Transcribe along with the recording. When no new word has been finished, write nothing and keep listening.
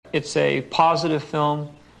it's a positive film.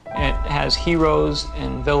 It has heroes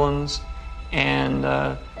and villains, and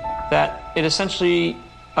that it essentially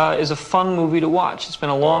is a fun movie to watch. It's been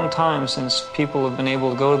a long time since people have been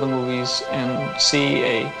able to go to the movies and see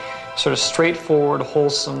a sort of straightforward,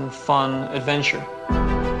 wholesome, fun adventure.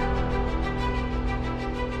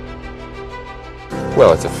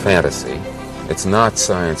 Well, it's a fantasy. It's not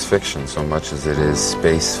science fiction so much as it is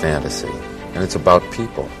space fantasy. And it's about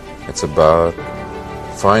people. It's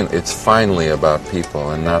finally about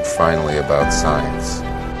people and not finally about science.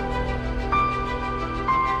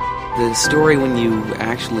 The story, when you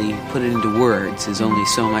actually put it into words, is only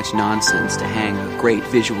so much nonsense to hang a great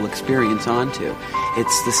visual experience onto.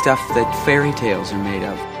 It's the stuff that fairy tales are made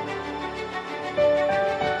of.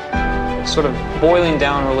 Sort of boiling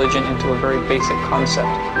down religion into a very basic concept.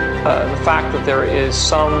 The fact that there is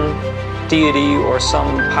some deity or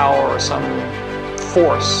some power or some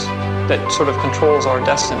force that sort of controls our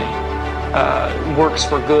destiny works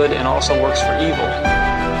for good and also works for evil.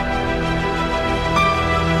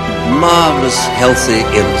 Marvelous, healthy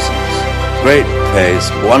innocence. Great pace,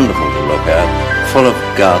 wonderful to look at, full of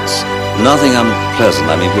guts, nothing unpleasant.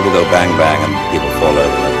 I mean, people go bang bang and people fall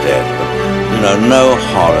over and are dead, but, no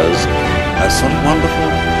horrors. A sort of wonderful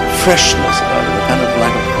freshness about it, kind of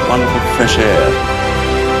like a wonderful fresh air.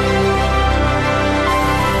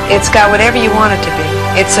 It's got whatever you want it to be.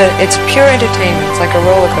 It's pure entertainment. It's like a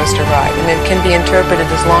roller coaster ride, and it can be interpreted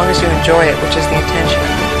as long as you enjoy it, which is the intention.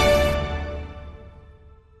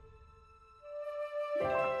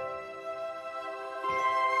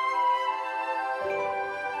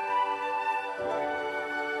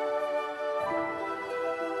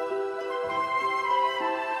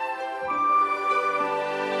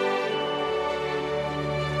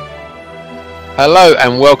 Hello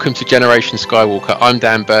and welcome to Generation Skywalker. I'm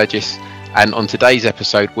Dan Burgess, and on today's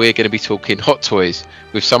episode we're going to be talking Hot Toys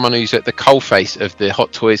with someone who's at the coalface of the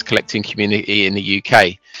Hot Toys collecting community in the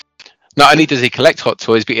UK. Not only does he collect Hot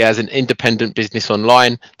Toys, but he has an independent business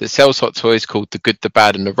online that sells Hot Toys called The Good, The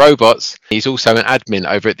Bad and The Robots. He's also an admin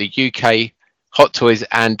over at the UK Hot Toys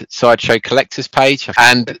and Sideshow Collectors page,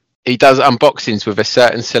 and he does unboxings with a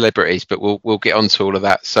certain celebrities, but we'll get on to all of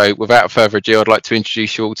that. So without further ado, I'd like to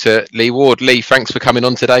introduce you all to Lee Ward. Lee, thanks for coming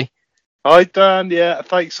on today. Hi, Dan. Yeah,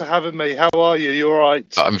 thanks for having me. How are you? You all right?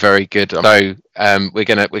 I'm very good. So we're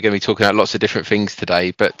gonna be talking about lots of different things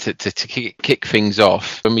today, but to kick things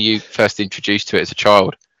off, when were you first introduced to it as a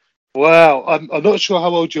child? Well, I'm not sure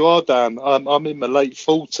how old you are, Dan. I'm in my late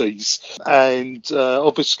 40s, and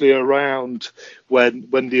obviously around when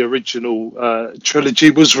the original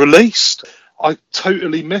trilogy was released. I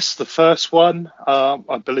totally missed the first one.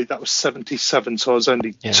 I believe that was 77, so I was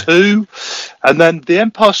only 2. And then The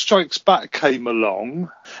Empire Strikes Back came along.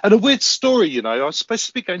 And a weird story, I was supposed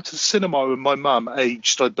to be going to the cinema with my mum,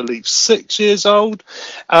 aged, I believe, 6 years old.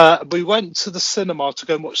 We went to the cinema to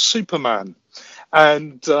go and watch Superman.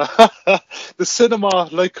 And the cinema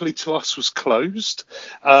locally to us was closed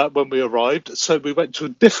when we arrived, so we went to a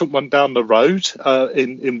different one down the road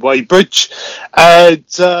in Weybridge, and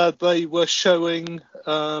they were showing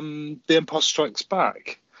The Empire Strikes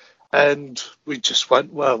Back, and we just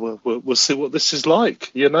went, well, we'll see what this is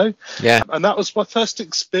like, Yeah. And that was my first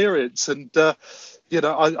experience, and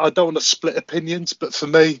I don't want to split opinions, but for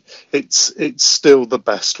me, it's still the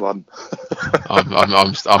best one.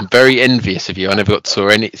 I'm very envious of you. I never got to saw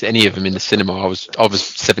any of them in the cinema. I was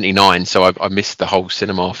 79, so I missed the whole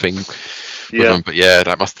cinema thing. Yeah, but yeah,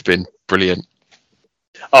 that must have been brilliant.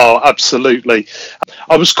 Oh, absolutely.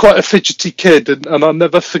 I was quite a fidgety kid, and I'll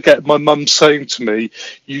never forget my mum saying to me,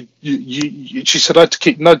 she said, I had to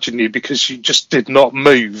keep nudging you because you just did not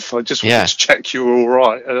move. I just wanted to check you were all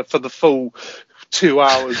right for the full 2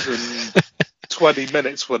 hours and 20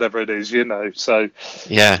 minutes, whatever it is, So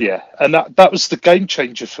yeah, and that was the game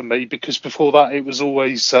changer for me, because before that it was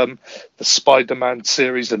always the Spider-Man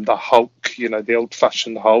series and the Hulk, the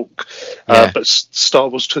old-fashioned Hulk. But Star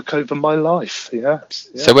Wars took over my life. Yeah.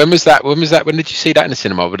 So when was that? When did you see that in the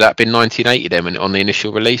cinema? Would that have been 1980 then, on the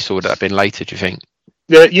initial release, or would that have been later? Do you think?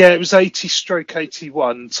 Yeah, it was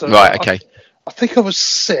 80/81. So right, okay. I think I was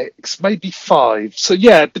 6, maybe 5. So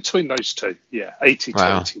yeah, between those two, 80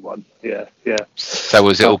 to 81. Yeah. So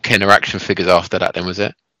was it all Kenner action figures after that then, was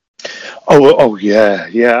it? Oh yeah,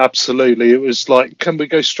 absolutely. It was like, can we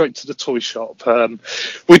go straight to the toy shop?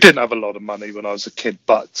 We didn't have a lot of money when I was a kid,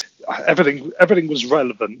 but everything was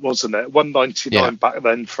relevant, wasn't it? $1.99 back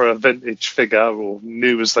then for a vintage figure, or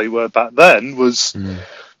new as they were back then, was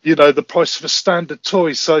the price of a standard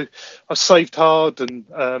toy. So I saved hard, and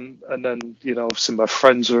then obviously my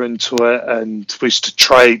friends were into it, and we used to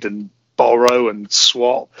trade and borrow and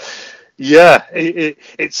swap. Yeah,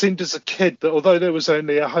 it seemed as a kid that although there was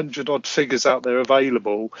only 100 odd figures out there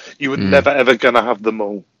available, you were never ever going to have them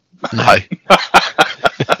all. No.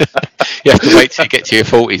 You have to wait till you get to your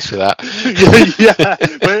 40s for that. Yeah,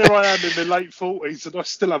 but here I am in my late 40s and I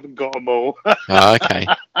still haven't got them all. Oh, okay.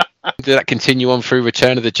 Did that continue on through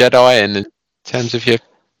Return of the Jedi and in terms of your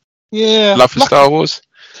love for Star Wars?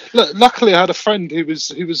 Luckily, I had a friend who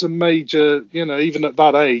was a major, even at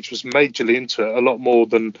that age, was majorly into it, a lot more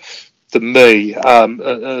than me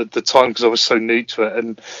at the time, because I was so new to it.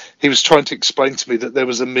 And he was trying to explain to me that there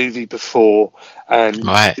was a movie before and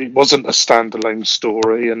it wasn't a standalone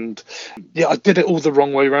story. And yeah, I did it all the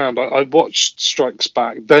wrong way around. I watched Strikes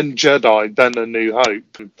Back, then Jedi, then A New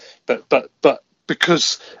Hope. But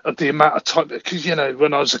because of the amount of time, because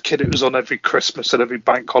when I was a kid, it was on every Christmas and every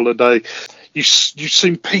bank holiday. You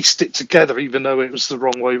soon pieced it together, even though it was the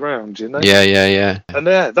wrong way round. Yeah. And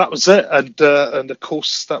that was it. And of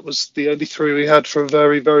course, that was the only three we had for a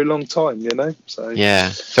very, very long time. So yeah.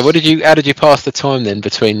 So how did you pass the time then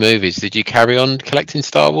between movies? Did you carry on collecting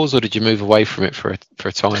Star Wars, or did you move away from it for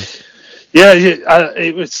a time? Yeah,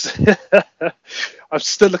 it was. I'm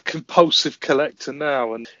still a compulsive collector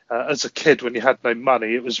now, and as a kid, when you had no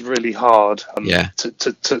money, it was really hard to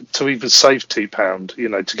even save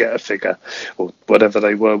 £2, to get a figure or whatever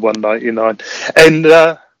they were, £1.99. And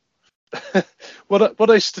what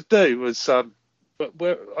I used to do was,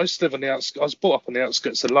 where I used to live on the outskirts. I was brought up on the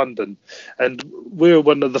outskirts of London, and we were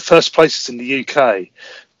one of the first places in the UK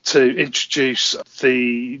to introduce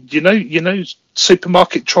the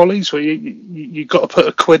supermarket trolleys where you got to put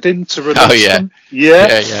a quid in to release them.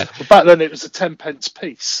 Yeah. Well, back then it was a 10p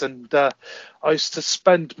piece, and I used to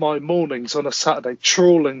spend my mornings on a Saturday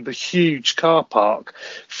trawling the huge car park,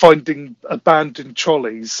 finding abandoned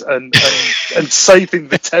trolleys and saving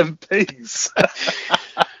the 10p's.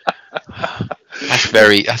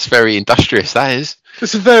 That's very industrious. That is.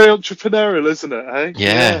 It's very entrepreneurial, isn't it? Eh?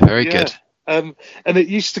 Yeah, very good. And it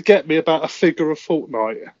used to get me about a figure a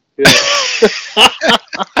fortnight. Yeah.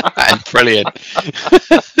 And brilliant.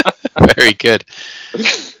 Very good.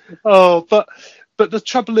 Oh, but the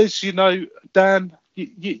trouble is, Dan,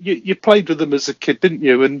 you played with them as a kid, didn't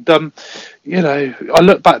you? And I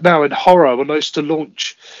look back now in horror when I used to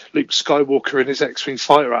launch Luke Skywalker in his X-wing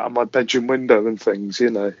fighter out of my bedroom window and things.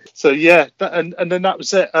 So yeah, and then that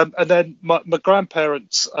was it. And then my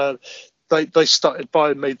grandparents. They started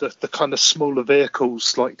buying me the kind of smaller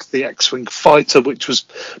vehicles like the X-wing fighter, which was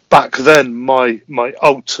back then my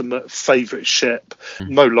ultimate favourite ship.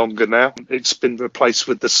 No longer now. It's been replaced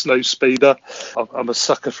with the snow speeder. I'm a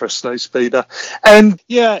sucker for a snow speeder, and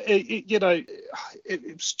yeah,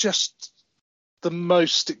 it was just the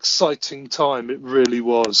most exciting time. It really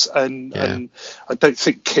was, and I don't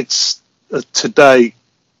think kids today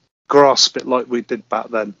grasp it like we did back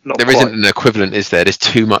then. There isn't an equivalent, is there? There's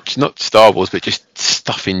too much, not Star Wars, but just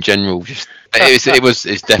stuff in general.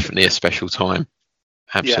 It's definitely a special time.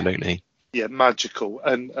 Absolutely. Yeah, magical,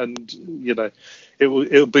 and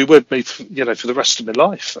it'll be with me, for the rest of my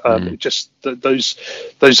life. Just those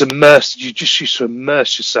immersed. You just used to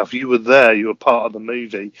immerse yourself. You were there. You were part of the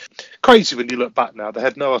movie. Crazy when you look back now. They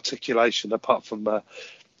had no articulation apart from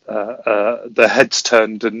their heads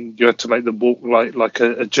turned, and you had to make them walk like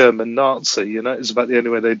a German Nazi. It was about the only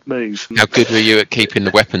way they'd move. How good were you at keeping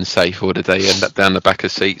the weapons safe, or did they end up down the back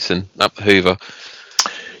of seats and up the Hoover?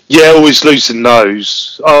 Yeah, always losing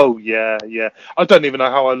those. Oh yeah. I don't even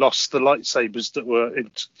know how I lost the lightsabers that were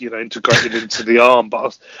integrated into the arm,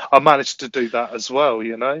 but I managed to do that as well.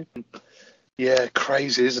 Yeah,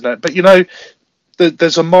 crazy, isn't it? But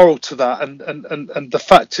there's a moral to that, and the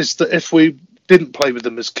fact is that if we didn't play with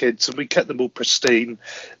them as kids and we kept them all pristine,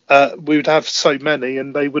 we would have so many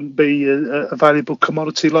and they wouldn't be a valuable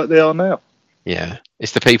commodity like they are now. Yeah,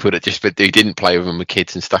 it's the people that who didn't play with them with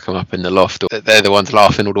kids and stuck them up in the loft. They're the ones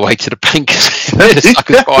laughing all the way to the bank. The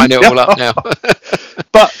suckers buying it all up now.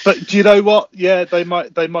 But do you know what? Yeah, they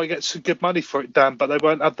might get some good money for it, Dan, but they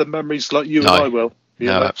won't have the memories like you and I will.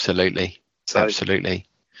 No, absolutely. Absolutely.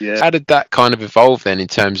 Yeah. How did that kind of evolve then in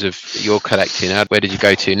terms of your collecting? Where did you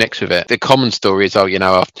go to next with it? The common story is,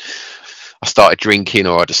 I started drinking,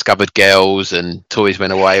 or I discovered girls and toys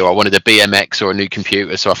went away, or I wanted a BMX or a new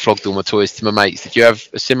computer, so I flogged all my toys to my mates. Did you have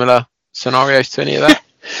a similar scenarios to any of that?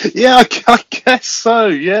 Yeah, I guess so.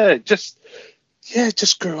 Yeah, just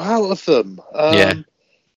grew out of them. I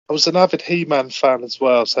was an avid He-Man fan as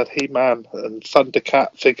well, so I had He-Man and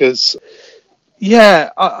Thundercat figures. Yeah,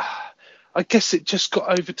 I guess it just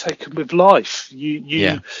got overtaken with life.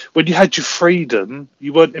 When you had your freedom,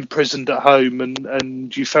 you weren't imprisoned at home,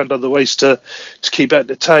 and you found other ways to keep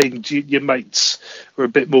entertained. Your mates were a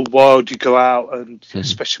bit more wild. You go out, and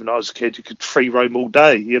especially when I was a kid, you could free roam all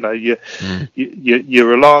day. You know, your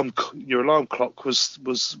alarm clock was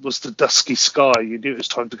the dusky sky. You knew it was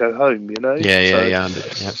time to go home. You know. Yeah,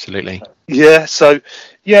 absolutely. Yeah, so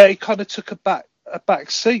it kind of took a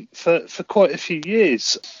back seat for quite a few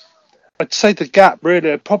years. I'd say the gap,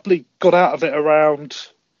 really, I probably got out of it around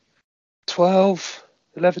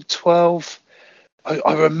 11, 12.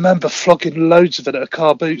 I remember flogging loads of it at a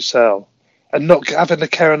car boot sale and not having a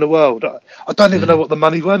care in the world. I don't even know what the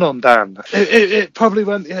money went on, Dan. It probably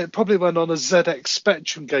went on a ZX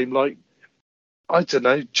Spectrum game, like, I don't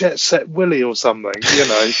know, Jet Set Willy or something, you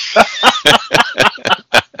know.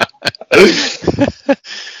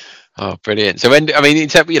 Oh, brilliant! So when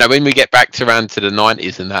we get back around to the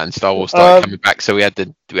 90s and that, and Star Wars started coming back, so we had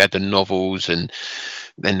the novels, and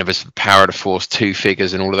then there was Power of the Force 2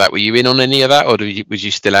 figures and all of that. Were you in on any of that, or was you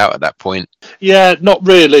still out at that point? Yeah, not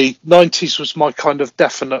really. 90s was my kind of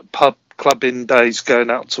definite pub clubbing days, going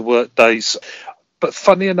out to work days. But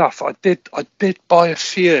funny enough, I did buy a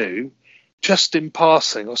few just in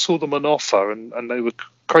passing. I saw them on offer, and they were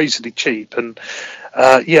crazily cheap, and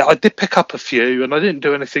I did pick up a few, and I didn't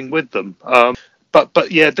do anything with them, but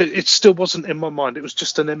yeah, it still wasn't in my mind. It was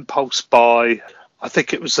just an impulse buy. I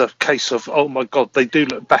think it was a case of, oh my god, they do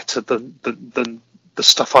look better than the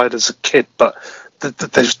stuff I had as a kid, but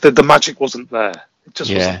the magic wasn't there. It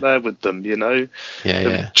just wasn't there with them, you know.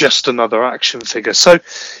 Just another action figure. So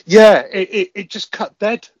it just cut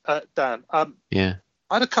dead, Dan. I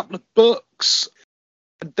had a couple of books.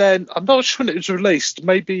 And then I'm not sure when it was released.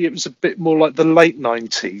 Maybe it was a bit more like the late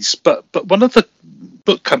 90s. But one of the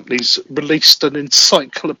book companies released an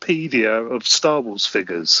encyclopedia of Star Wars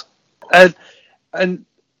figures, and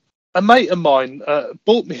a mate of mine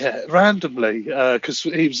bought me it randomly because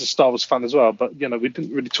he was a Star Wars fan as well. But you know, we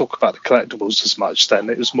didn't really talk about the collectibles as much then.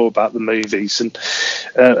 It was more about the movies, and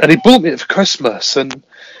he bought me it for Christmas, and.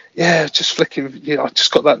 Yeah, just flicking. I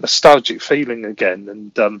just got that nostalgic feeling again,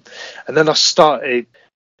 and then I started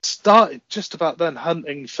just about then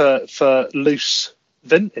hunting for loose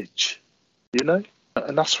vintage, you know,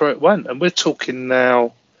 and that's where it went. And we're talking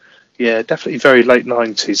now, definitely very late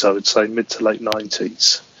 90s, I would say, mid to late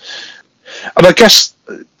 90s. And I guess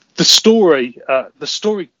the story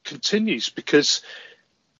continues because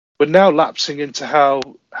we're now lapsing into how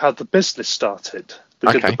the business started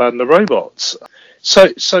with the band the robots. So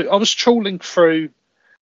I was trawling through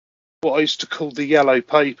what I used to call the yellow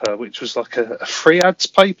paper, which was like a free ads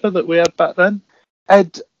paper that we had back then.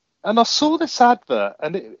 And I saw this advert,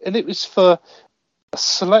 and it was for a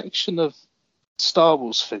selection of Star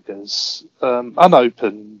Wars figures,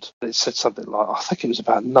 unopened. It said something like, I think it was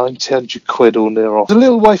about 100 quid or near off. It was a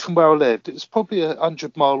little way from where I lived. It was probably a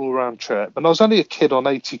 100-mile all-round trip, and I was only a kid on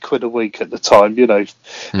 80 quid a week at the time, you know.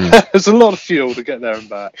 There's a lot of fuel to get there and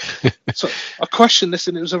back. So I questioned this,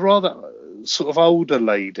 and it was a rather sort of older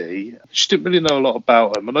lady. She didn't really know a lot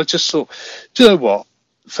about them, and I just thought, do you know what?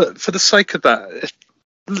 For the sake of that,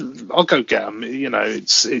 I'll go get them. You know, it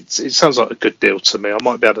sounds like a good deal to me. I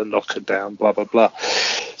might be able to knock her down. Blah blah blah.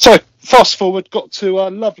 So fast forward, got to a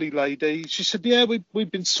lovely lady. She said, "Yeah,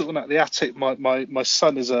 we've been sorting out the attic. My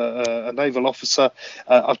son is a naval officer.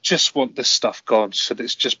 I just want this stuff gone." She said,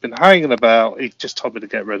 "It's just been hanging about. He just told me to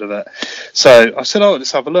get rid of it." So I said, "Oh,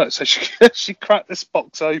 let's have a look." So she cracked this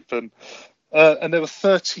box open, and there were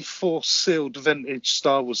 34 sealed vintage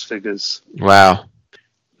Star Wars figures. Wow.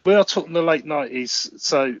 We are talking the late 90s,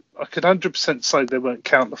 so I could 100% say they weren't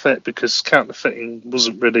counterfeit, because counterfeiting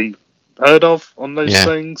wasn't really heard of on those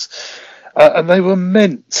things. And they were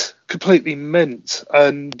mint, completely mint.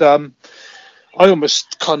 And I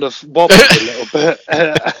almost kind of wobbled a little bit.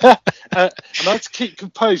 And I had to keep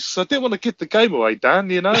composed, so I didn't want to give the game away, Dan,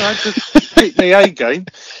 you know. I had to keep my A game.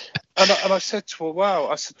 And I said to her, wow,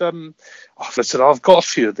 I said, I've got a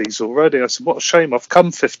few of these already. I said, what a shame, I've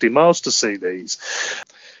come 50 miles to see these.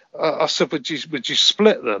 I said, would you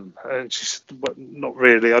split them? And she said, well, not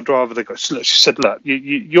really. I'd rather they go. She said, look,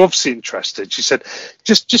 you're obviously interested. She said,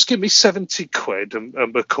 just give me 70 quid and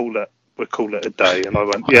we'll call it a day. And I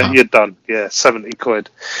went, yeah, you're done. Yeah, 70 quid.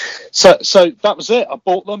 So that was it. I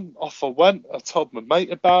bought them. Off I went. I told my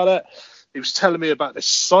mate about it. He was telling me about this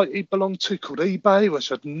site he belonged to called eBay,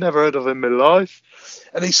 which I'd never heard of in my life.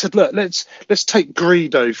 And he said, look, let's take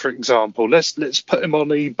Greedo, for example. Let's put him on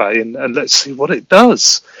eBay and let's see what it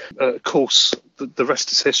does. Of course, the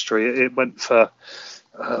rest is history. It went for,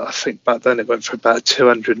 I think back then it went for about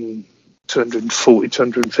 200 240,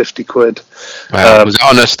 250 quid. Wow. Was it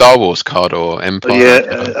on a Star Wars card or Empire?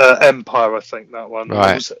 Yeah, Empire, I think that one.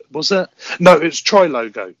 Right. Was it? No, it was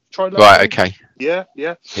Tri-Logo. Right, okay. Yeah.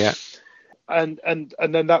 And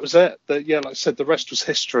then that was it. Like I said, the rest was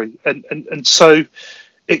history. And so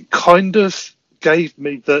it kind of gave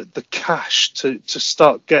me the cash to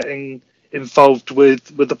start getting involved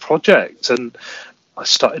with the project. And I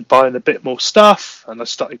started buying a bit more stuff, and I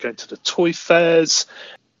started going to the toy fairs.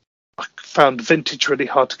 I found vintage really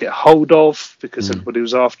hard to get hold of because everybody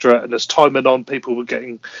was after it. And as time went on, people were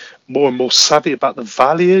getting more and more savvy about the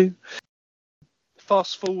value.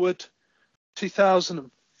 Fast forward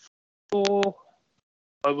 2004,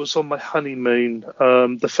 I was on my honeymoon.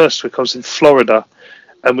 The first week I was in Florida,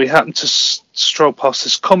 and we happened to stroll past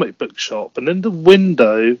this comic book shop. And in the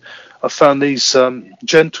window, I found these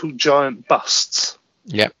Gentle Giant busts.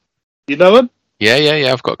 Yep. You know them? Yeah.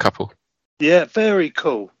 I've got a couple. Yeah, very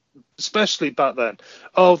cool. Especially back then.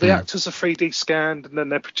 Oh, the actors are 3D scanned, and then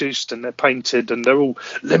they're produced and they're painted, and they're all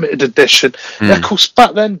limited edition. And of course,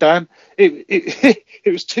 back then, Dan, it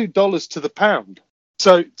was $2 to the pound.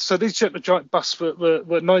 So these Gentle Giant busts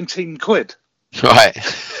were 19 quid. Right.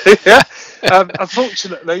 Yeah.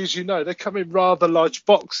 Unfortunately, as you know, they come in rather large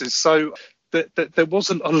boxes, so there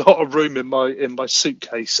wasn't a lot of room in my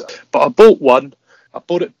suitcase. But I bought one. I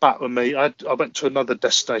brought it back with me. I went to another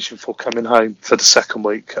destination before coming home for the second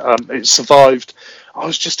week. It survived. I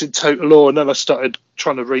was just in total awe, and then I started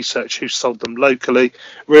trying to research who sold them locally.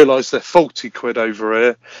 Realised they're 40 quid over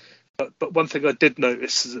here. But one thing I did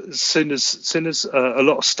notice is as soon as a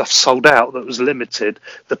lot of stuff sold out that was limited,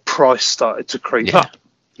 the price started to creep up.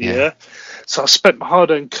 Yeah. So I spent my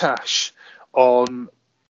hard-earned cash on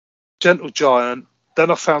Gentle Giant.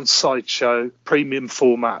 Then I found Sideshow, premium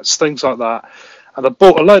formats, things like that. And I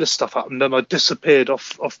bought a load of stuff up, and then I disappeared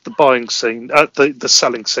off the buying scene, the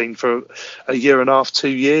selling scene for a year and a half, 2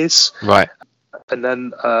 years. Right. And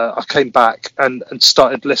then I came back and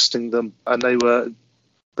started listing them, and they were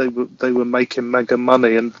making mega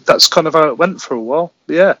money, and that's kind of how it went for a while.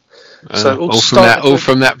 Yeah. So all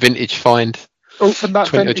from that vintage find. All from that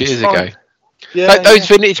 20 vintage years find. ago. Yeah. Those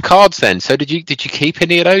vintage cards then. So did you keep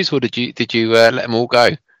any of those, or did you let them all go?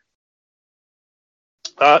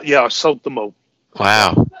 Yeah, I sold them all.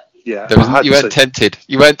 Wow. Yeah. You weren't tempted.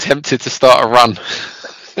 You weren't tempted to start a run.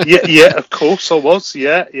 yeah, of course I was.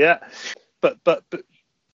 Yeah. But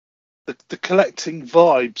the collecting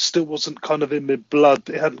vibe still wasn't kind of in my blood.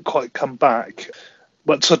 It hadn't quite come back.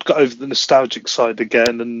 Once I'd got over the nostalgic side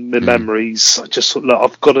again and my memories, I just thought, look,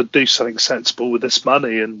 I've got to do something sensible with this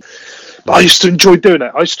money. But I used to enjoy doing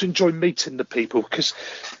it. I used to enjoy meeting the people, because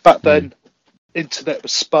back then, internet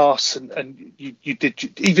was sparse, and you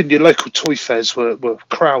did, even your local toy fairs were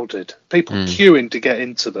crowded. People queuing to get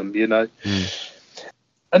into them, you know.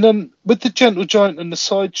 And then with the Gentle Giant and the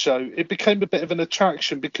Sideshow, it became a bit of an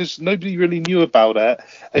attraction because nobody really knew about it,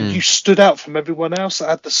 and you stood out from everyone else that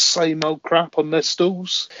had the same old crap on their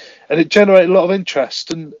stalls, and it generated a lot of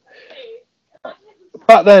interest. And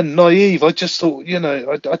back then, naive, I just thought, you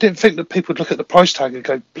know, I didn't think that people would look at the price tag and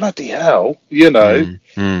go, bloody hell, you know.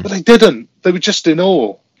 But they didn't. They were just in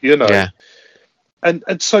awe, you know. Yeah.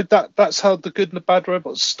 And so that's how the Good and the Bad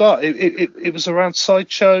Robots started. It was around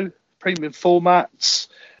Sideshow, premium formats,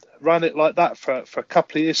 ran it like that for a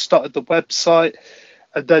couple of years, started the website,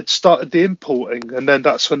 and then started the importing. And then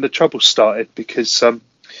that's when the trouble started, because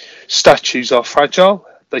statues are fragile.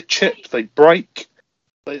 They chip, they break.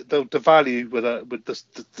 They'll devalue with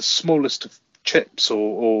the smallest of chips,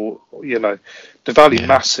 or you know, devalue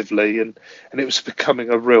massively, and it was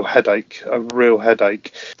becoming a real headache.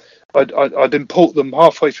 I'd import them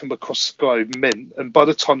halfway from across the globe, mint, and by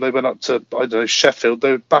the time they went up to, I don't know, Sheffield,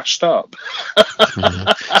 they were bashed up.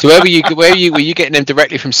 So where were you getting them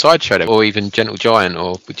directly from Sideshow, or even Gentle Giant,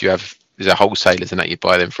 or would you have, is there wholesalers and that you'd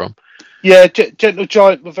buy them from? Yeah, Gentle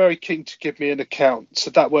Giant were very keen to give me an account,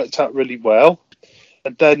 so that worked out really well.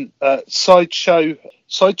 And then Sideshow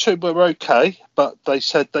were okay, but they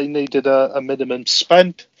said they needed a minimum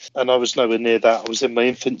spend, and I was nowhere near that. I was in my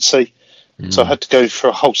infancy, so I had to go for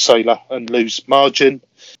a wholesaler and lose margin,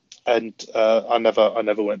 and I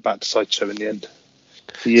never went back to Sideshow in the end.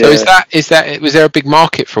 Yeah. So was there a big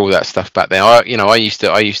market for all that stuff back then? I used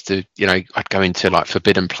to, you know, I'd go into like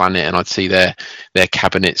Forbidden Planet and I'd see their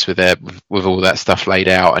cabinets with all that stuff laid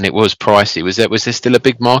out, and it was pricey. Was there still a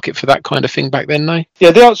big market for that kind of thing back then, though?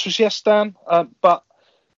 Yeah, the answer was yes, Dan. But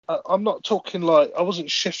I'm not talking like, I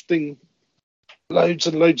wasn't shifting loads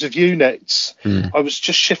and loads of units. I was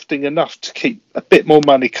just shifting enough to keep a bit more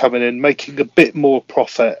money coming in, making a bit more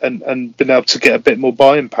profit, and being able to get a bit more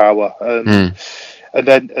buying power. And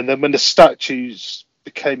then when the statues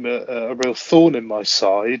became a real thorn in my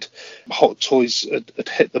side. Hot Toys had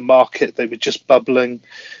hit the market. They were just bubbling.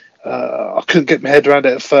 I couldn't get my head around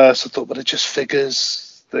it at first. I thought, but they're just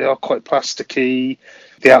figures. They are quite plasticky.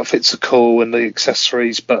 The outfits are cool and the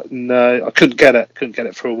accessories, but no, I couldn't get it. Couldn't get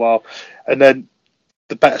it for a while. And then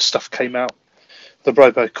the better stuff came out. The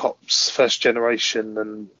RoboCops first generation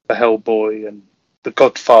and the Hellboy and the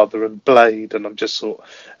Godfather and Blade, and I'm just thought,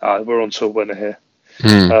 we're on to a winner here.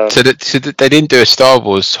 So they didn't do a Star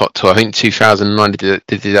Wars Hot Toy. I think 2009 they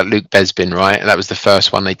did that Luke Besbin, right? And that was the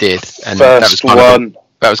first one they did. And that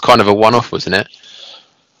was kind of a one-off, wasn't it?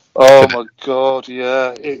 Oh my God,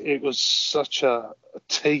 yeah. It was such a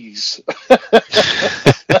tease.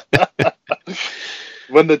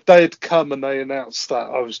 When the day had come and they announced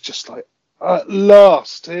that, I was just like, at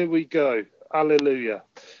last, here we go. Hallelujah.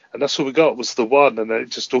 And that's all we got was the one, and then it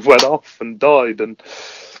just all went off and died. And,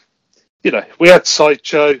 you know, we had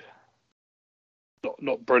Sideshow,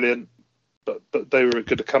 not brilliant, but they were a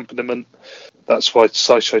good accompaniment. That's why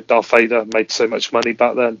Sideshow Darth Vader made so much money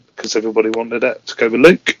back then, because everybody wanted it to go with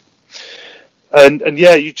Luke. And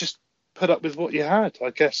yeah, you just put up with what you had, I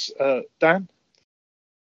guess, Dan.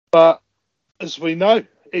 But as we know,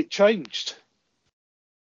 it changed.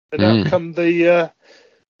 And out come the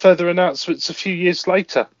further announcements a few years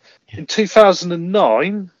later. In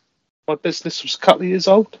 2009, my business was a couple of years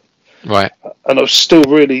old. Right. And I was still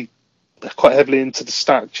really quite heavily into the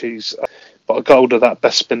statues. But I got hold of that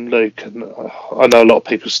Bespin Luke, and I know a lot of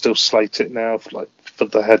people still slate it now for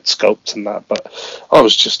the head sculpt and that, but I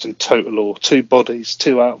was just in total awe. 2 bodies,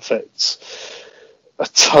 2 outfits, a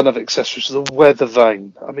ton of accessories, the weather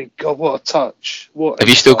vane. I mean, God, what a touch. Have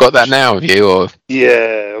you still got that now, have you? Or?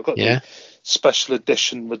 Yeah, I've got the special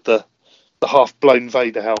edition with the half-blown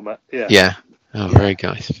Vader helmet. Yeah. Oh, very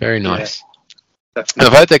nice. Very nice. Yeah, and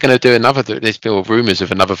I've heard they're going to do there's been rumours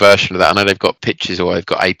of another version of that. I know they've got pictures, or they've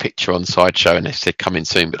got a picture on Sideshow, and they said coming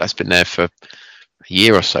soon, but that's been there for a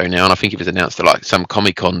year or so now, and I think it was announced at like some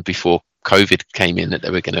Comic-Con before COVID came in that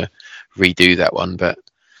they were going to redo that one, but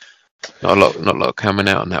not a lot coming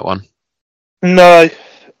out on that one. No.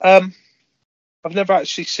 I've never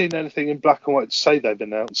actually seen anything in black and white to say they've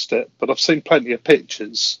announced it, but I've seen plenty of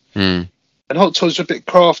pictures. And Hot Toys are a bit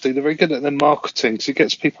crafty. They're very good at their marketing, so it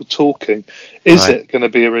gets people talking. Is it going to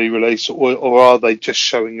be a re-release, or are they just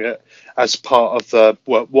showing it as part of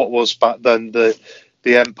what was back then the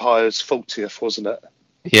Empire's 40th, wasn't it?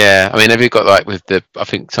 Yeah, I mean, have you got I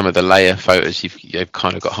think some of the Leia photos, you've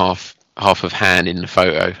kind of got half of Han in the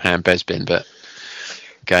photo, Han Bespin, but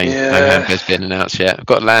again, no Han Bespin announced yet. We've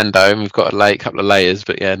got Lando, and we've got a couple of layers,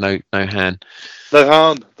 but yeah, no Han. No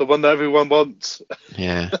Han, the one that everyone wants.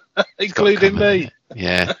 Yeah, including me.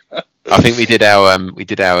 Yeah, I think we did our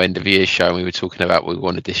end of year show, and we were talking about what we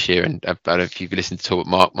wanted this year. And I don't know if you've listened to talk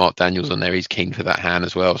with Mark Daniels on there. He's keen for that Han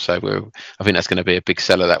as well. So I think that's going to be a big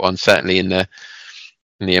seller, that one, certainly in the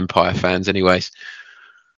Empire fans, anyways.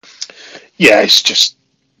 Yeah, it's just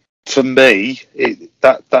for me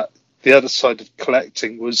that the other side of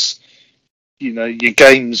collecting was, you know, your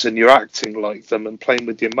games and your acting like them and playing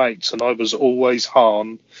with your mates. And I was always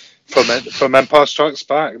Han from Empire Strikes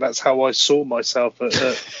Back. That's how I saw myself at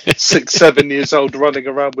 6-7 years old, running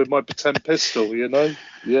around with my pretend pistol. You know,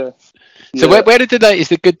 yeah. So where did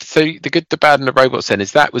the good, the bad, and the robots then?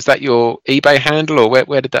 Was that your eBay handle, or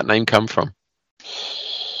where did that name come from?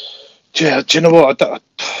 Yeah, do you know what?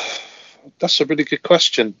 That's a really good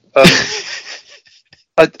question.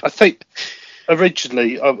 I think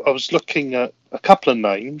originally I was looking at a couple of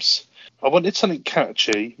names. I wanted something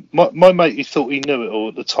catchy. My mate, who thought he knew it all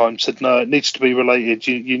at the time, said, no, it needs to be related.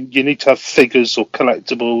 You need to have figures or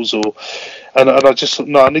collectibles, and I just thought,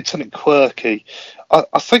 no, I need something quirky.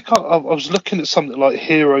 I think I was looking at something like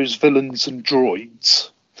Heroes, Villains and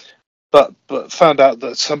Droids, but found out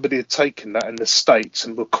that somebody had taken that in the States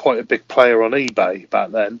and were quite a big player on eBay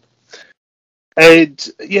back then. And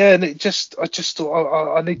yeah, and I just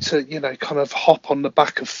thought I need to, you know, kind of hop on the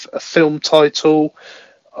back of a film title.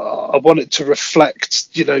 I want it to reflect,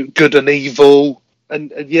 you know, good and evil,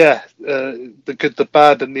 and yeah, the good, the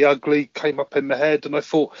bad, and the ugly came up in my head, and I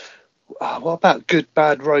thought, what about good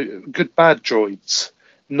bad droids?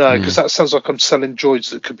 No, because that sounds like I'm selling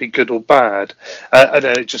droids that could be good or bad, and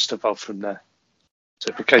then it just evolved from there. So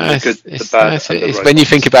it became the good, the bad. It's when you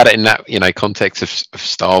think about it in that, you know, context of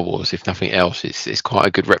Star Wars, if nothing else, it's quite a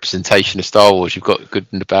good representation of Star Wars. You've got good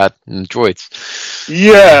and the bad and the droids.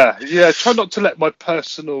 Yeah. Try not to let my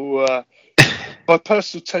personal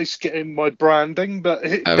taste get in my branding, but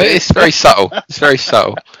it's very subtle. It's very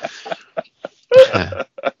subtle.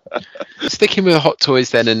 Sticking with Hot Toys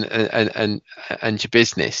then, and your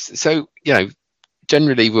business. So, you know,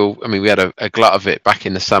 generally we had a glut of it back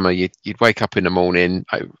in the summer. You'd wake up in the morning,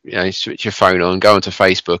 switch your phone on, go onto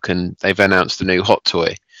Facebook, and they've announced a new hot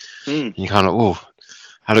toy. And you kind of, oh,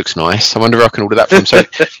 that looks nice. I wonder if I can order that from. So,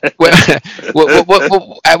 where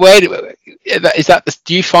is that?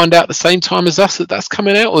 Do you find out the same time as us that that's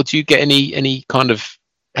coming out, or do you get any kind of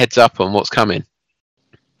heads up on what's coming?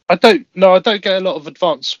 I don't get a lot of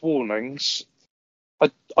advance warnings.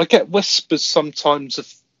 I get whispers sometimes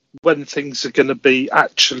of when things are going to be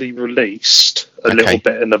actually released a little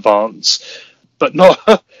bit in advance, but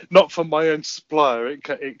not from my own supplier.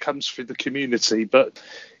 It comes through the community. But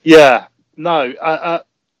yeah, no.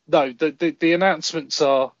 The announcements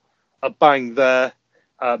are bang there,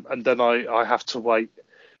 and then I have to wait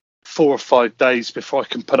 4 or 5 days before I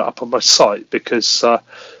can put it up on my site, because to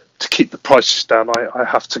keep the prices down, I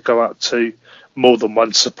have to go out to more than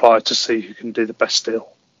one supplier to see who can do the best deal.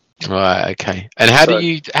 Right. Okay. And how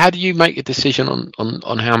do you make a decision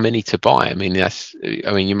on how many to buy? I mean, you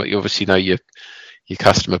obviously know your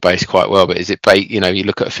customer base quite well, but is it you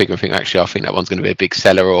look at a figure and think, actually, I think that one's going to be a big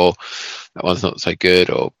seller, or that one's not so good,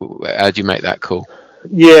 or how do you make that call?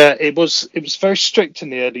 Yeah, it was very strict in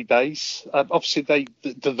the early days. Obviously,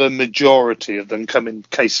 the majority of them come in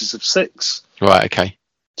cases of 6. Right. Okay.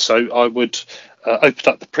 So I would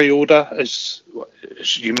open up the pre-order. As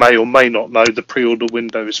you may or may not know, the pre-order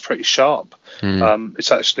window is pretty sharp.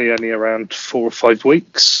 It's actually only around 4 or 5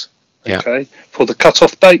 weeks. Okay, for the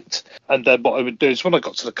cut-off date. And then what I would do is, when I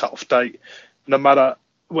got to the cut-off date, no matter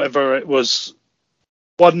whether it was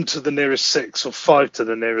 1 to the nearest 6 or 5 to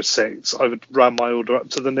the nearest 6, I would round my order up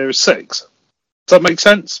to the nearest 6. Does that make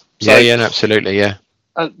sense? Yeah, absolutely, yeah.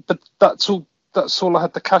 But that's all I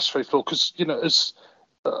had the cash flow for, because as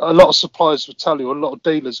a lot of suppliers would tell you, a lot of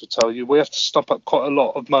dealers would tell you, we have to stump up quite a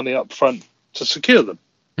lot of money up front to secure them.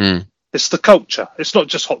 It's the culture. It's not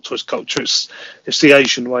just Hot Toys culture. It's the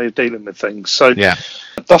Asian way of dealing with things. So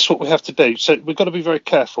that's what we have to do. So we've got to be very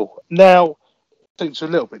careful. Now things are a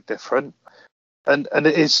little bit different, and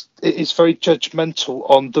it is very judgmental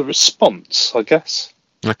on the response, I guess.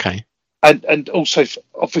 Okay. And also,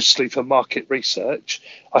 obviously, for market research,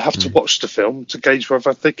 I have to watch the film to gauge whether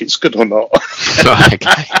I think it's good or not.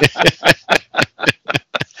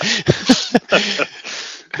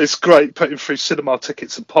 It's great putting through cinema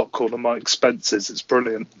tickets and popcorn on my expenses. It's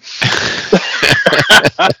brilliant.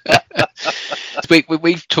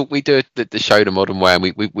 We've talked. We do the show The Modern Way,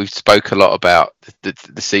 and we've spoke a lot about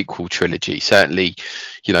the sequel trilogy. Certainly,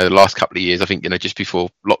 the last couple of years. I think just before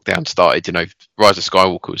lockdown started, Rise of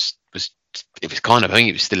Skywalker was kind of, I think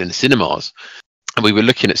it was still in the cinemas, and we were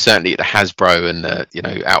looking at certainly at the Hasbro and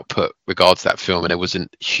the output regards to that film, and there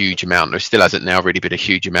wasn't a huge amount. There still hasn't now really been a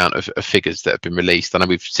huge amount of figures that have been released. I know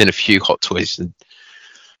we've seen a few Hot Toys, and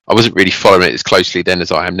I wasn't really following it as closely then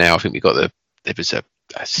as I am now. I think there was a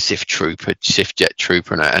Sith Jet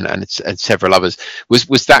Trooper, and several others.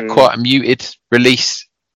 Was that quite a muted release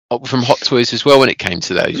from Hot Toys as well when it came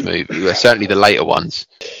to those movies? Certainly the later ones.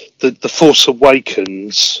 The Force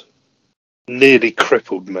Awakens nearly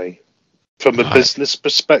crippled me from a business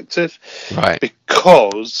perspective, right?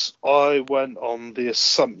 Because I went on the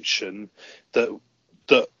assumption that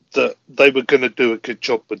they were going to do a good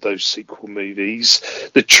job with those sequel movies.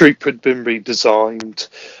 The Trooper had been redesigned.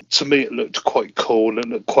 To me, it looked quite cool. It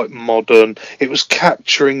looked quite modern. It was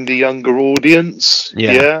capturing the younger audience.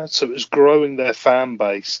 Yeah. So it was growing their fan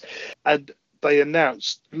base. And they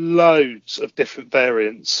announced loads of different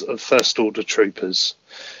variants of First Order Troopers.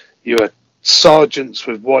 You had sergeants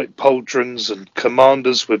with white pauldrons and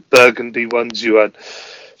commanders with burgundy ones. You had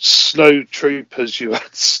snow troopers, you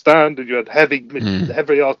had standard, you had heavy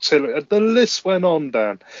artillery, and the list went on,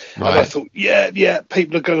 Dan. Right. And I thought,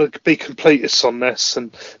 people are going to be completists on this,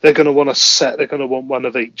 and they're going to want a set, they're going to want one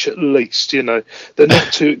of each at least, they're not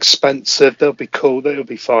too expensive, they'll be cool, they'll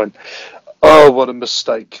be fine. Oh, what a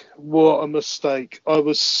mistake. I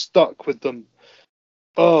was stuck with them,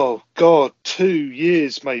 oh God, 2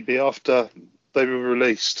 years maybe after they were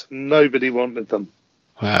released. Nobody wanted them.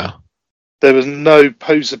 Wow. There was no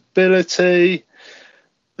posability.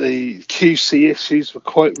 The QC issues were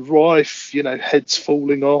quite rife, heads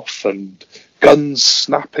falling off and guns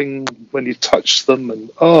snapping when you touch them, and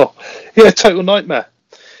total nightmare.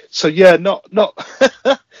 So never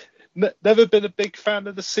been a big fan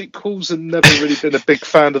of the sequels, and never really been a big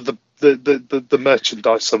fan of the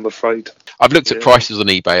merchandise, I'm afraid. I've looked at prices on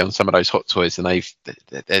eBay on some of those Hot Toys, and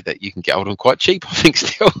that you can get hold of them quite cheap, I think,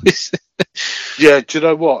 still. Yeah, do you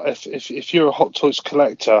know what? If you're a Hot Toys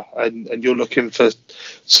collector and you're looking for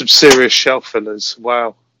some serious shelf fillers,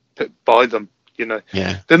 wow, buy them.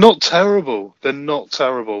 Yeah. They're not terrible.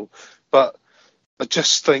 But I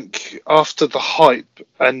just think after the hype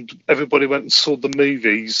and everybody went and saw the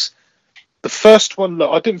movies, the first one,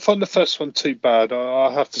 look, I didn't find the first one too bad.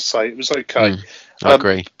 I have to say it was okay. I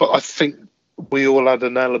agree. But I think we all had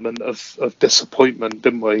an element of disappointment,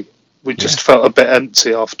 didn't we? We just felt a bit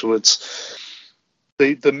empty afterwards.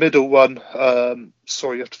 The middle one,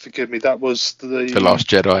 sorry, you have to forgive me, that was The Last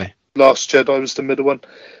Jedi. Last Jedi was the middle one.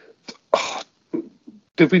 Oh,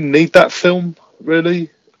 did we need that film,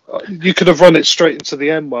 really? You could have run it straight into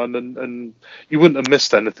the end one and you wouldn't have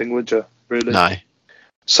missed anything, would you? Really? No.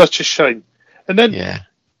 Such a shame. And then Yeah.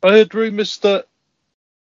 I heard rumours that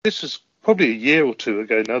this was probably a year or two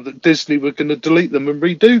ago now that Disney were going to delete them and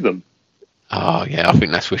redo them. Oh, yeah, I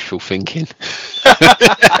think that's wishful thinking.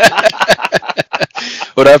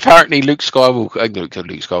 Although apparently Luke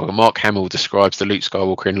Skywalker, Mark Hamill describes the Luke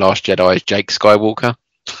Skywalker in Last Jedi as Jake Skywalker.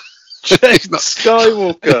 Jake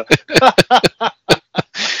Skywalker.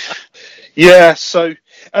 Yeah, so,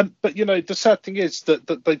 but you know, the sad thing is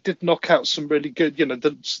that they did knock out some really good, you know,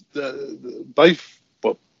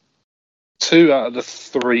 two out of the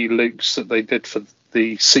three Lukes that they did for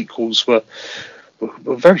the sequels were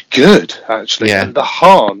very good, actually. Yeah. And the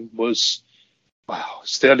Han was, wow,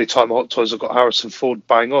 it's the only time Hot Toys have got Harrison Ford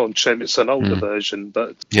bang on. Shame it's an older version,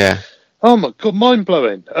 but Yeah. oh my god, mind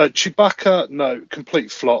blowing. Chewbacca, no, complete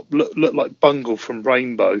flop. Looked like Bungle from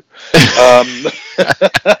Rainbow.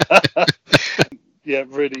 Yeah,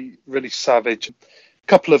 really, really savage. A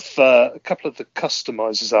couple of the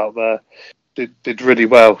customizers out there did really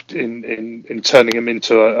well in turning him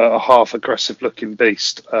into a half aggressive looking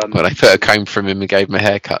beast. Well, they put a comb from him and gave him a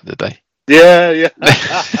haircut, did they? Yeah.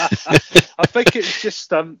 I think it was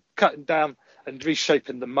just cutting down and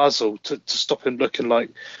reshaping the muzzle to stop him looking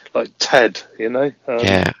like Ted, you know.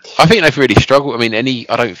 Yeah, I think they've really struggled. I mean,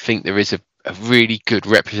 I don't think there is a really good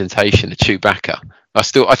representation of Chewbacca. I'd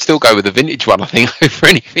still go with the vintage one, I think, over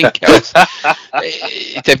anything else.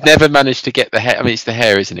 They've never managed to get the hair. I mean, it's the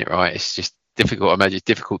hair, isn't it? Right? It's just difficult. I imagine it's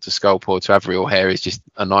difficult to sculpt, or to have real hair is just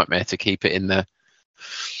a nightmare to keep it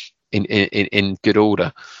in good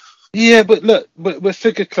order. Yeah, but look, we're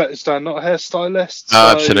figure collectors, Dan, not hairstylists. So,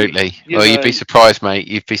 Oh, absolutely. Well, you'd be surprised, mate.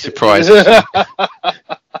 You'd be surprised.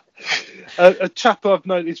 A chap I've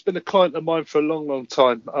known, he's been a client of mine for a long, long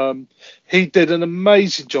time. He did an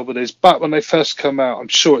amazing job with this back when they first come out. I'm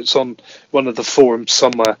sure it's on one of the forums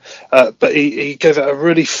somewhere. But he gave it a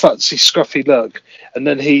really futsy, scruffy look, and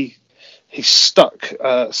then he stuck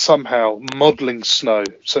somehow modelling snow,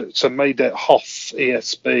 so made it Hoth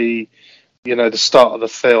ESB, you know, the start of the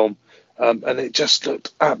film, and it just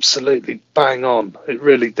looked absolutely bang on. It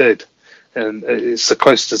really did, and it's the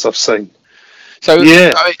closest I've seen. So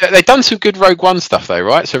yeah, they've done some good Rogue One stuff though,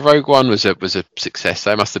 right? So Rogue One was a success.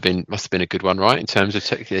 They must have been a good one, right? In terms of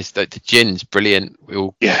the Jyn's brilliant. We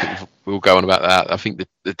all go on about that. I think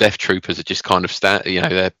the Death Troopers are just kind of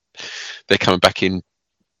they're coming back in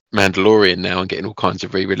Mandalorian now and getting all kinds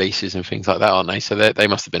of re-releases and things like that, aren't they? So they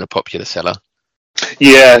must have been a popular seller.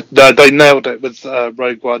 Yeah, no, they nailed it with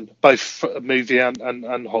Rogue One, both movie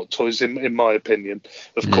and Hot Toys, in my opinion.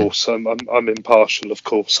 Of course, I'm impartial, of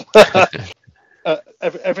course.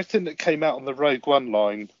 Everything that came out on the Rogue One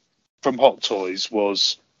line from Hot Toys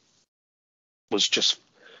was just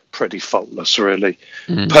pretty faultless, really.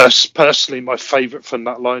 Personally, my favourite from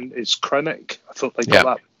that line is Krennic. I thought they got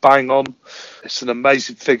that bang on. It's an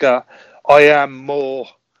amazing figure. I am more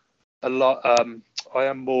Imperial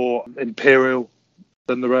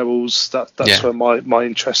than the Rebels. That's where my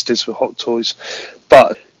interest is with Hot Toys.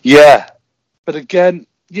 But again,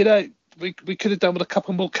 you know, we could have done with a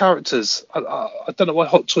couple more characters. I don't know why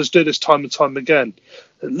Hot Toys do this time and time again.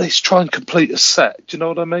 At least try and complete a set. Do you know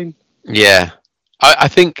what I mean? Yeah. I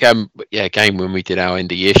think, again, when we did our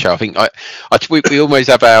end of year show, I think we almost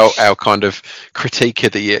have our kind of critique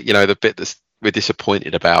of the year, you know, the bit that we're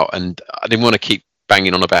disappointed about, and I didn't want to keep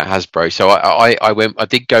banging on about Hasbro, so I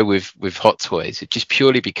did go with Hot Toys, just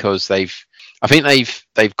purely because they've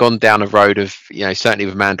gone down a road of, you know, certainly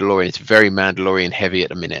with Mandalorian, it's very Mandalorian heavy at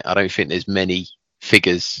the minute. I don't think there's many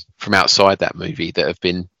figures from outside that movie that have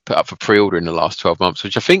been put up for pre-order in the last 12 months,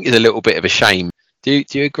 which I think is a little bit of a shame. Do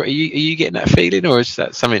you agree? Are you getting that feeling, or is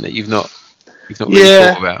that something that you've not really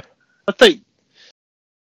thought about? I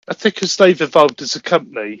think as they've evolved as a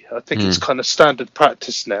company, I think it's kind of standard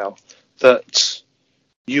practice now that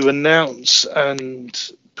you announce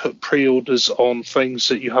and put pre-orders on things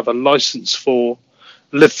that you have a license for,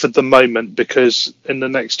 live for the moment, because in the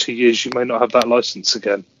next 2 years you may not have that license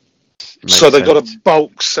again. So they've got to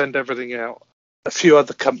bulk send everything out. A few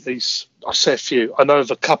other companies, I say a few, I know of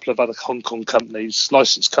a couple of other Hong Kong companies,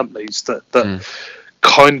 licensed companies that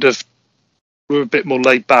kind of were a bit more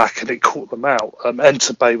laid back and it caught them out.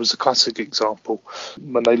 Enter Bay was a classic example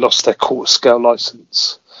when they lost their quarter scale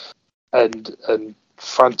license and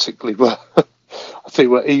frantically were, I think,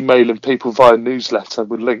 were emailing people via newsletter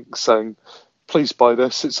with links saying, please buy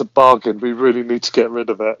this, it's a bargain, we really need to get rid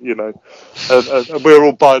of it, you know. And we're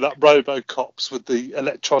all buying up Robocops with the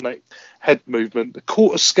electronic head movement, the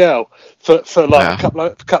quarter scale for like a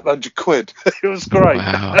couple hundred quid. It was great.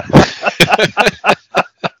 Wow.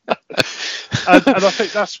 and I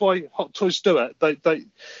think that's why Hot Toys do it. They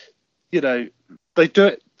you know, they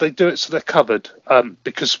do it so they're covered,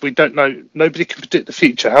 because we don't know, nobody can predict the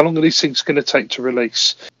future. How long are these things going to take to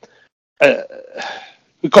release?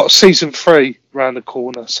 We've got season 3 around the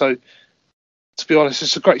corner, so to be honest,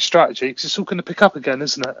 it's a great strategy because it's all going to pick up again,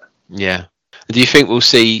 isn't it? Yeah. Do you think we'll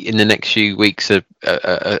see in the next few weeks a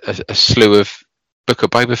slew of Book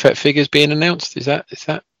of Boba Fett figures being announced? Would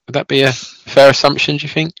that be a fair assumption, do you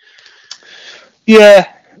think? Yeah,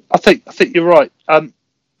 I think you're right.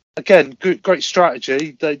 Again, great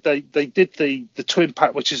strategy. They did the twin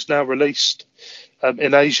pack, which is now released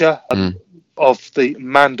in Asia, of the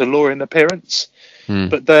Mandalorian appearance.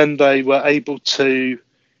 But then they were able to,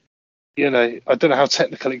 you know, I don't know how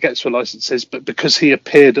technical it gets for licenses, but because he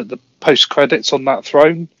appeared at the post credits on that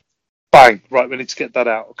throne, bang, right, we need to get that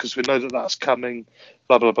out because we know that that's coming.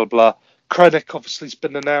 Blah blah blah blah. Krennic obviously has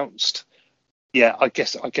been announced. Yeah, I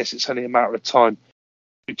guess it's only a matter of time.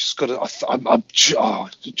 We just got to. I'd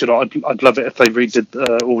love it if they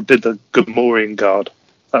redid or did the Gamorrean Guard.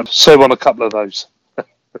 So on a couple of those.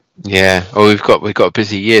 Yeah. Well, we've got a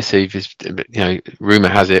busy year, so rumor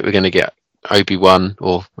has it we're going to get Obi-Wan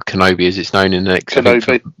or Kenobi, as it's known, in the next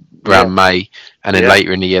around May, and then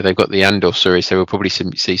later in the year they've got the Andor series, so we'll probably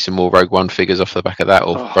see some more Rogue One figures off the back of that,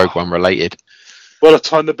 or Rogue One related. What a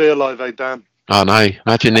time to be alive, Dan? Oh no!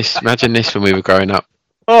 Imagine this when we were growing up.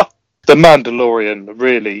 Oh, the Mandalorian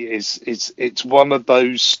really it's one of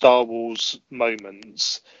those Star Wars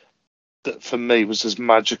moments that for me was as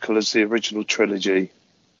magical as the original trilogy.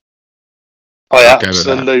 I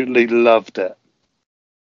absolutely loved it.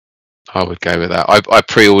 I would go with that. I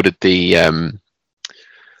pre-ordered the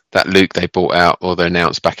that Luke they bought out, or they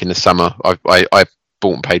announced back in the summer. I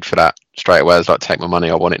bought and paid for that straight away. I was like, take my money,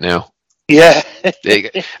 I want it now. Yeah.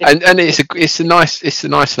 and it's a nice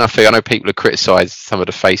enough thing. I know people have criticised some of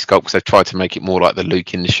the face sculpts. They've tried to make it more like the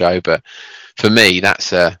Luke in the show, but for me,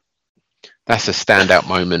 that's a standout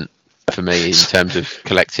moment for me in terms of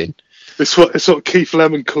collecting. It's what Keith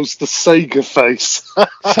Lemon calls the Sega face.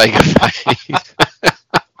 Sega face.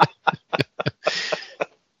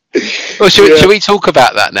 Well, should we talk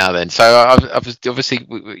about that now then? So I've obviously,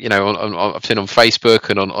 you know, I've seen on Facebook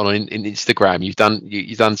and on Instagram you've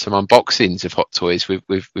done some unboxings of Hot Toys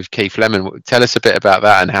with Keith Lemon. Tell us a bit about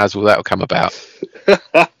that and how's all that will come about.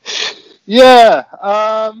 Yeah.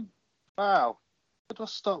 Wow. Where do I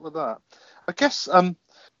start with that? I guess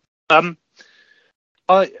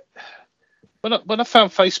When I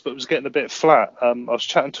found Facebook was getting a bit flat, I was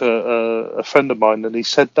chatting to a friend of mine, and he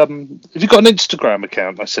said, "Have you got an Instagram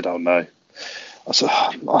account?" I said, "Oh no." I said,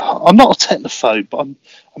 "I'm not a technophobe, but I'm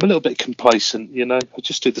a little bit complacent, you know. I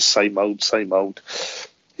just do the same old."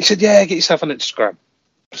 He said, "Yeah, get yourself an Instagram."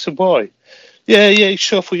 I said, "Why?" Yeah, you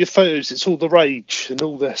show off all your photos. It's all the rage and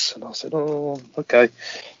all this." And I said, "Oh, okay.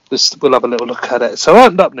 We'll have a little look at it." So I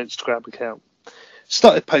opened up an Instagram account,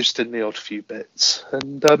 started posting the odd few bits,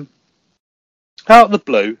 and out of the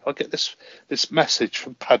blue, I get this message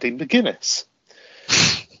from Paddy McGuinness.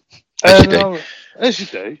 As you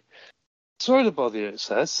do. Sorry to bother you, it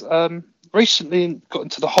says. Recently got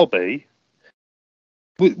into the hobby.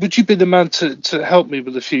 Would you be the man to help me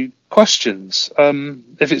with a few questions,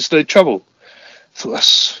 if it's no trouble? I thought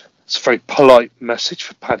that's a very polite message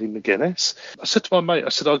for Paddy McGuinness. I said to my mate,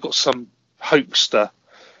 I've got some hoaxster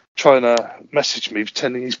trying to message me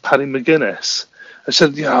pretending he's Paddy McGuinness. I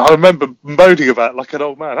said, yeah, I remember moaning about it like an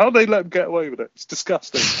old man. How do they let him get away with it? It's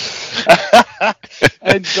disgusting.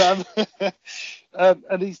 And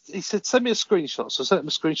he said, send me a screenshot. So I sent him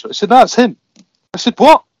a screenshot. He said, no, it's him. I said,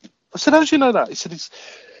 what? I said, how do you know that? He said,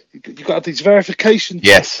 you've got to have these verification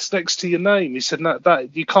texts next to your name. He said, no,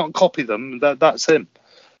 that you can't copy them. That's him.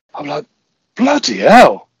 I'm like, bloody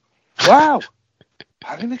hell. Wow.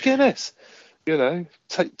 Paddy McGuinness. You know,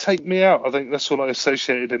 take me out. I think that's what I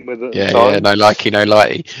associated him with at the time. Yeah, no likey, no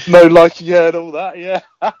lighty. No likey, yeah, and all that, yeah.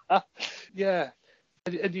 Yeah.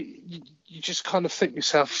 And you just kind of think to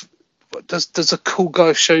yourself, does a cool guy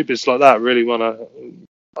of showbiz like that really want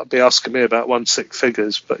to be asking me about 1/6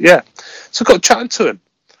 figures? But yeah, so I got chatting to him,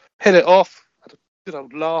 hit it off, had a good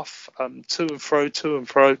old laugh, to and fro.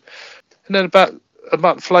 And then about a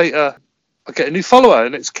month later, I get a new follower,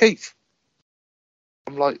 and it's Keith.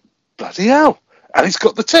 I'm like, bloody hell. And he's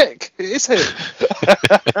got the tick. It is him.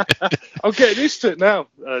 I'm getting used to it now,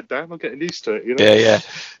 Dan. I'm getting used to it, you know? Yeah.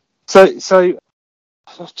 So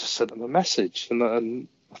I just sent him a message, and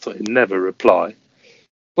I thought he'd never reply.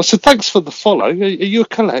 I said, thanks for the follow. Are you a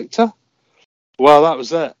collector? Well, that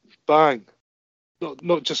was it. Bang.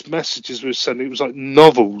 Not just messages we were sending, it was like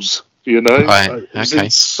novels, you know? Right. It was Okay.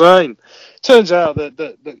 insane. Turns out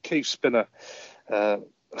that Keith's been a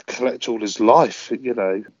collector all his life, you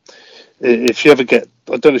know. If you ever get,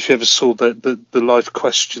 I don't know if you ever saw the live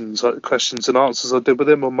questions and answers I did with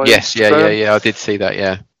him on my Instagram. Yeah. I did see that.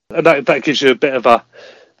 Yeah. And that gives you a bit of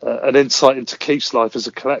an insight into Keith's life as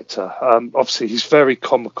a collector. Obviously, he's very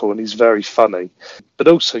comical and he's very funny, but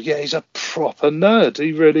also, yeah, he's a proper nerd.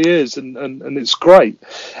 He really is, and it's great.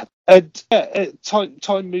 And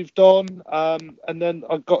time moved on, and then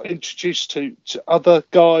I got introduced to other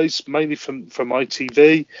guys, mainly from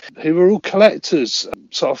ITV, who were all collectors.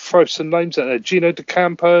 So I'll throw some names out there. Gino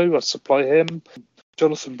DeCampo, I supply him.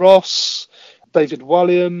 Jonathan Ross, David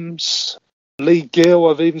Williams, Lee Gill,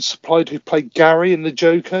 I've even supplied, who played Gary in The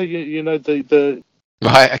Joker. You know, the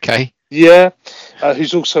Right, okay. Yeah,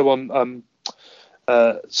 who's also on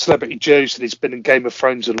Celebrity Joe's, and he's been in Game of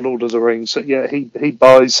Thrones and Lord of the Rings. So yeah, he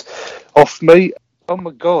buys off me. Oh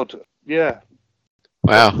my God, yeah.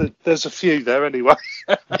 Wow. There's a few there anyway.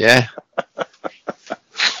 Yeah.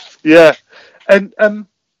 Yeah, and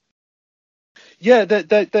yeah,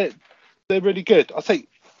 they're really good. I think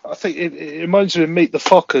it reminds me of Meet the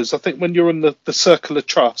Fockers. I think when you're in the circle of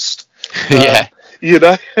trust, Yeah. you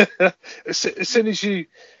know, as soon as you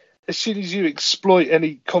exploit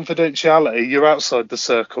any confidentiality, you're outside the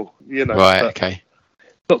circle. You know, Right. Okay.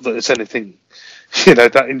 Not that it's anything, you know,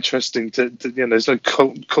 that interesting to you know. There's no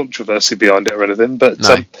controversy behind it or anything, but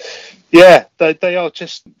No. yeah, they are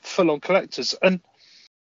just full on collectors. And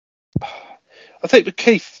I think with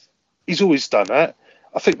Keith, he's always done that.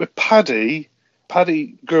 I think with Paddy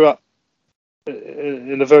grew up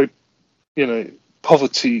in a very, you know,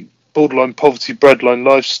 borderline poverty breadline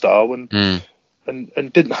lifestyle,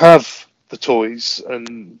 and didn't have the toys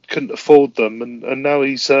and couldn't afford them, and now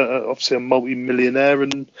he's obviously a multi-millionaire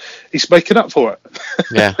and he's making up for it.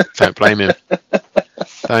 Yeah, don't blame him.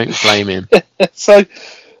 Don't blame him. So,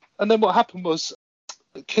 and then what happened was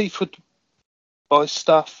Keith would buy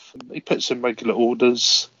stuff. He puts in regular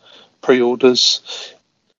orders, pre-orders,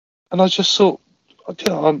 and I just thought, you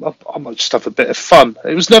know, I might just have a bit of fun.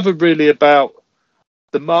 It was never really about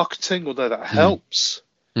the marketing, although that helps.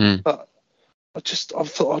 But I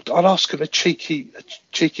thought I'd ask him a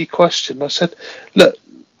cheeky question. I said, look,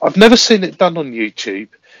 I've never seen it done on YouTube.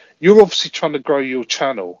 You're obviously trying to grow your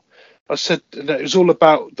channel. I said, and it was all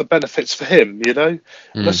about the benefits for him, you know.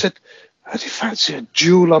 And I said, how do you fancy a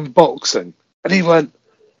dual unboxing? And he went,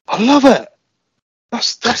 I love it.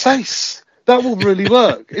 That's ace. That will really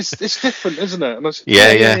work. It's different, isn't it? And I said,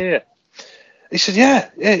 yeah. He said,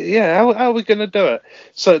 yeah. How are we going to do it?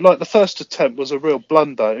 So, like, the first attempt was a real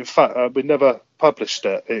blunder. In fact, we never published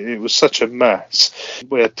it. It was such a mess.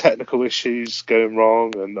 We had technical issues going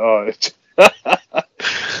wrong, and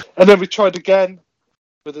and then we tried again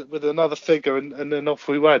with another figure, and then off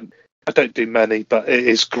we went. I don't do many, but it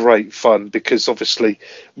is great fun because obviously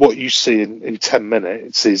what you see in 10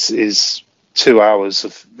 minutes is 2 hours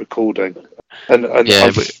of recording, and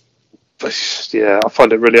Yeah, I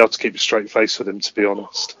find it really hard to keep a straight face with him, to be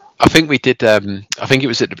honest. I think we did. I think it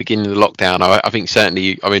was at the beginning of the lockdown. I think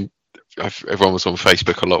certainly. I mean, everyone was on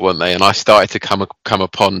Facebook a lot, weren't they? And I started to come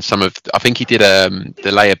upon some of. I think he did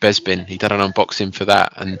the Leia Bespin. He did an unboxing for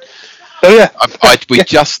that, and we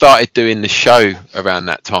just started doing the show around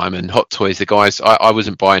that time. And Hot Toys, the guys, I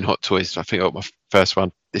wasn't buying Hot Toys. I think I got my first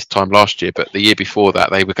one this time last year, but the year before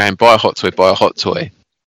that, they were going buy a Hot Toy.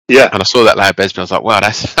 Yeah, and I saw that Leia Bespin. I was like, wow,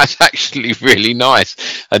 that's actually really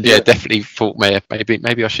nice. And yeah, definitely thought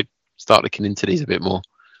maybe I should start looking into these a bit more.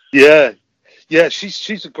 Yeah,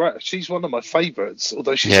 she's one of my favourites.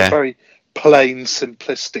 Although she's a very plain,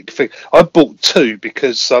 simplistic thing. I bought two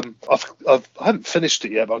because I haven't finished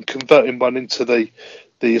it yet, but I'm converting one into the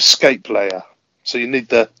escape layer. So you need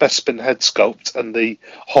the Bespin head sculpt and the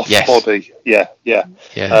Hoth body. Yeah.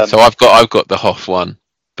 So I've got the Hoth one.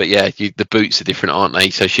 But yeah, the boots are different, aren't they?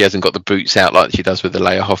 So she hasn't got the boots out like she does with the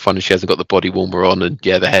Leia Hoth one, and she hasn't got the body warmer on, and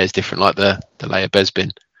the hair's different like the Leia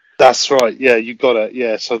Bespin. That's right. Yeah, you got it.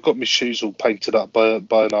 Yeah, so I've got my shoes all painted up by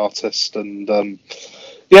an artist, and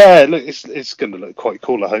Yeah, look, it's going to look quite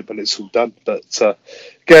cool, I hope, when it's all done. But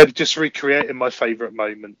again, just recreating my favourite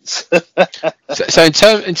moments. So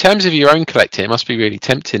in terms of your own collecting, it must be really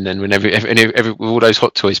tempting then, when every with all those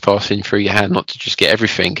Hot Toys passing through your hand, not to just get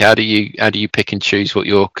everything. How do you pick and choose what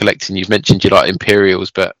you're collecting? You've mentioned you like Imperials,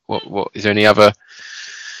 but what is there any other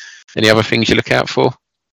things you look out for?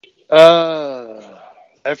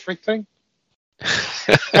 Everything.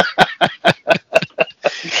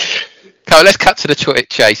 Carl, let's cut to the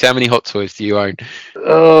chase. How many Hot Toys do you own?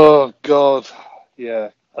 Oh God,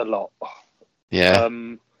 yeah, a lot. Yeah.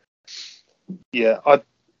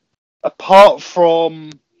 Apart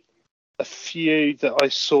from a few that I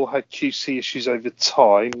saw had QC issues over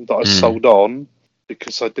time that I sold on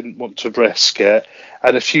because I didn't want to risk it,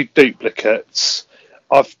 and a few duplicates,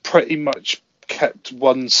 I've pretty much kept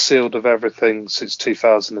one sealed of everything since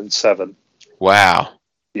 2007. Wow.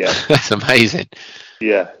 Yeah. That's amazing.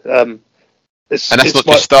 Yeah. And that's not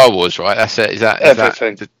just Star Wars, right? That's it. Is that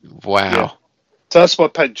everything? Wow. Yeah. So that's my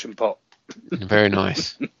pension pot. Very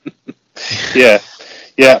nice. Yeah.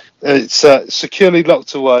 It's securely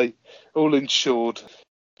locked away, all insured.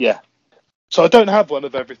 Yeah. So I don't have one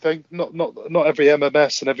of everything. Not every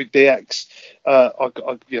MMS and every DX.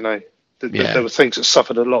 There were things that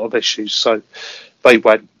suffered a lot of issues, so they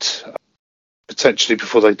went potentially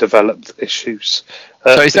before they developed issues.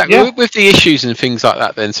 So is that with the issues and things like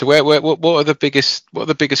that then? So what are the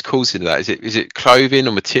biggest causes of that? Is it clothing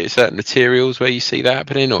or certain materials where you see that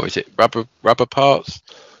happening, or is it rubber parts?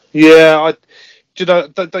 Yeah,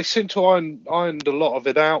 they seem to ironed a lot of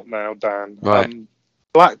it out now, Dan. Right.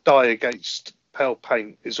 Black dye against pale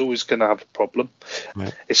paint is always going to have a problem,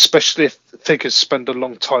 right, especially if figures spend a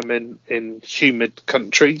long time in humid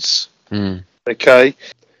countries. Okay.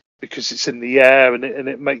 Because it's in the air and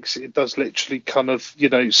it does literally kind of,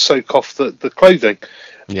 soak off the clothing.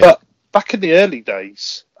 Yeah. But back in the early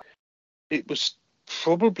days, it was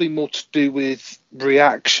probably more to do with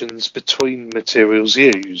reactions between materials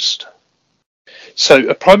used. So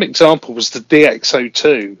a prime example was the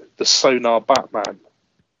DX02, the Sonar Batman.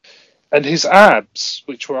 And his abs,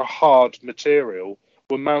 which were a hard material,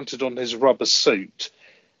 were mounted on his rubber suit.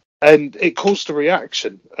 And it caused a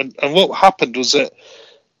reaction. And what happened was that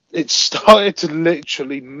it started to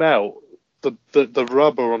literally melt the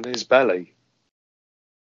rubber on his belly.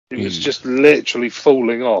 It was just literally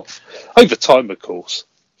falling off over time, of course.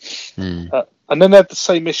 And then they had the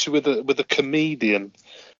same issue with a comedian,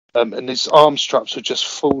 and his arm straps were just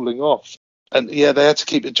falling off. And yeah, they had to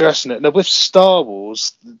keep addressing it. Now with Star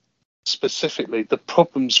Wars specifically, the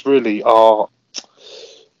problems really are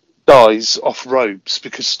dyes off robes,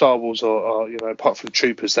 because Star Wars are apart from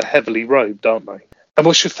troopers, they're heavily robed, aren't they? And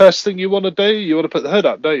what's your first thing you want to do? You want to put the hood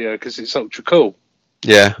up, don't you? Because it's ultra cool.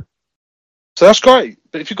 Yeah. So that's great.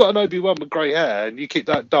 But if you've got an Obi-Wan with grey hair and you keep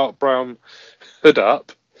that dark brown hood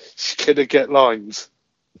up, you're going to get lines.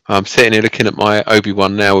 I'm sitting here looking at my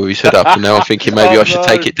Obi-Wan now with his hood up, and now I'm thinking maybe I should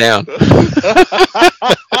take it down.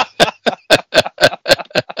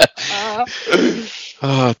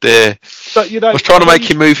 Oh dear. But, I was trying to make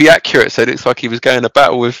him movie accurate, so it looks like he was going to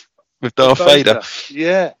battle with Darth Vader.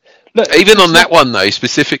 Yeah. Look, even on that one though,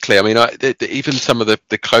 specifically, I mean, even some of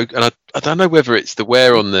the cloak, and I don't know whether it's the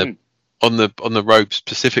wear on the robe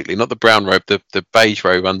specifically, not the brown robe, the beige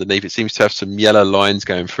robe underneath. It seems to have some yellow lines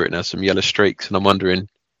going through it now, some yellow streaks, and I'm wondering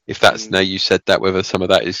if that's, now you said that, whether some of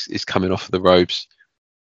that is coming off of the robes.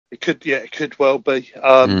 It could well be.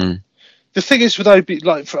 The thing is with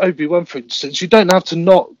for Obi-Wan, for instance, you don't have to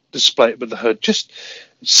not display it with the hood. Just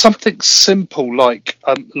something simple like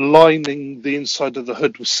lining the inside of the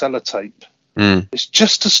hood with sellotape. It's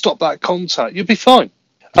just to stop that contact. You'll be fine.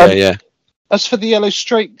 Yeah. As for the yellow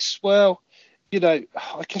streaks, well, I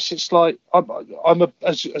guess it's like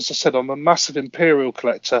as I said, I'm a massive Imperial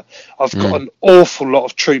collector. I've got an awful lot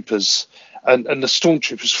of troopers. And the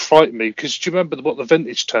stormtroopers frighten me, because do you remember what the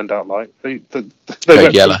vintage turned out like? They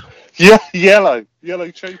went yellow. Yellow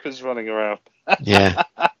troopers running around. Yeah.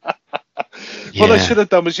 What they should have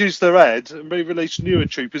done was use the red and re-release newer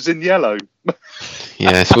troopers in yellow.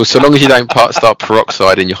 Yes, well, so long as you don't start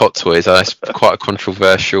peroxide in your Hot Toys, that's quite a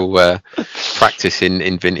controversial practice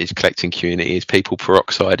in vintage collecting community, is people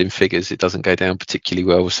peroxide in figures. It doesn't go down particularly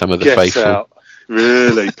well with some of the faithful. Out.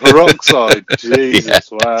 Really? Peroxide? Jesus,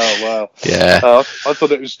 wow. Yeah. I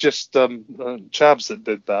thought it was just Chavs that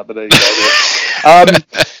did that, but there you go.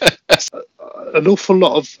 An awful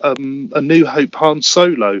lot of A New Hope Han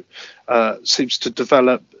Solo seems to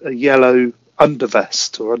develop a yellow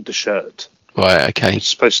undervest or undershirt. Right, okay. It's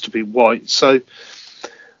supposed to be white. So, I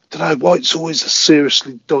don't know, white's always a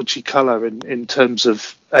seriously dodgy colour in terms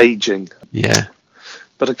of ageing. Yeah.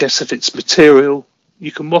 But I guess if it's material,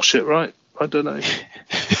 you can wash it, right? I don't know.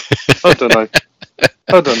 I don't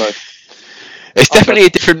know. It's definitely a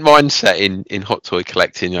different mindset in hot toy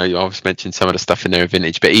collecting. You know, I've mentioned some of the stuff in there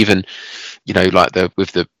vintage, but even, you know, like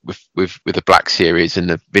with the Black Series and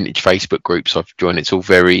the vintage Facebook groups I've joined, it's all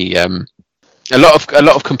very a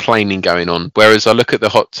lot of complaining going on. Whereas I look at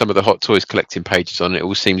some of the hot toys collecting pages on it,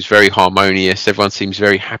 all seems very harmonious. Everyone seems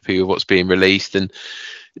very happy with what's being released. And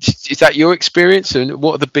is that your experience? And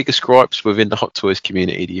what are the biggest gripes within the hot toys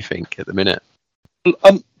community, do you think, at the minute?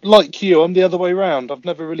 Like you, I'm the other way around. I've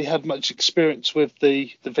never really had much experience with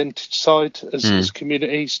the vintage side as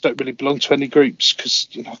communities. Don't really belong to any groups because,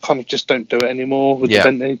 you know, I kind of just don't do it anymore with the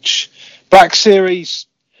vintage. Black Series,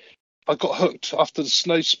 I got hooked after the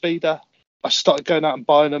Snow Speeder. I started going out and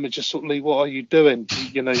buying them and just thought, Lee, what are you doing?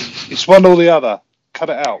 You know, it's one or the other. Cut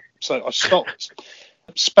it out. So I stopped.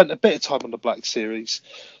 Spent a bit of time on the Black Series.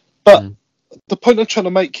 But the point I'm trying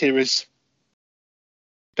to make here is,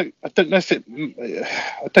 I don't know if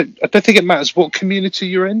I don't think it matters what community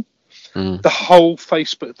you're in. The whole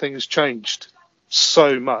Facebook thing has changed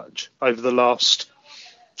so much over the last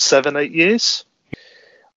 7-8 years.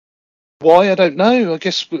 Why, I don't know. I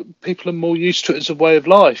guess people are more used to it as a way of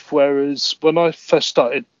life. Whereas when I first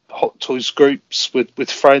started Hot Toys groups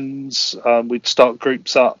with friends, we'd start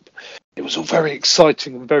groups up. It was all very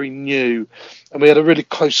exciting and very new. And we had a really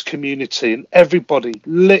close community. And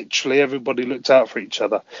literally everybody looked out for each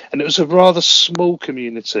other. And it was a rather small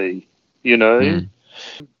community, you know,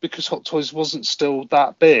 because Hot Toys wasn't still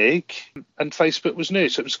that big. And Facebook was new.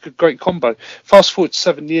 So it was a great combo. Fast forward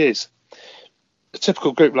 7 years. A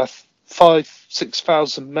typical group like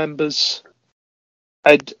 5,000-6,000 members,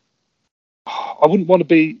 and I wouldn't want to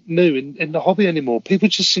be new in the hobby anymore. People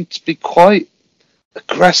just seem to be quite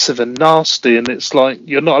aggressive and nasty, and it's like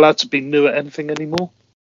you're not allowed to be new at anything anymore.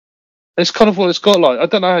 It's kind of what it's got like. I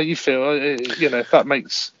don't know how you feel, you know, if that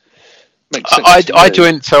makes sense.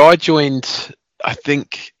 I joined, I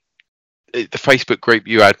think, the Facebook group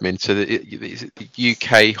you admin, so the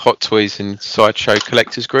UK Hot Toys and Sideshow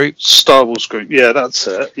Collectors Group. Star Wars group, yeah, that's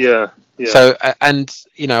it, yeah. So, and,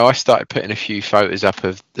 you know, I started putting a few photos up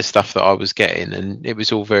of the stuff that I was getting, and it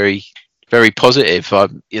was all very, very positive.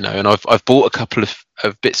 You know, and I've bought a couple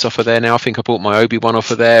of bits off of there now. I think I bought my Obi-Wan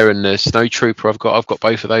off of there, and the Snow Trooper I've got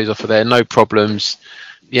both of those off of there, no problems.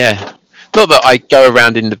 Yeah. Not that I go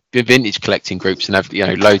around in the vintage collecting groups and have, you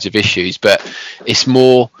know, loads of issues, but it's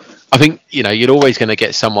more, I think, you know, you're always going to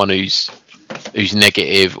get someone who's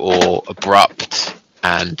negative or abrupt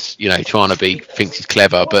and, you know, thinks he's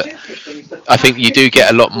clever. But I think you do get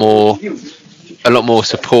a lot more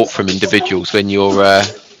support from individuals when you're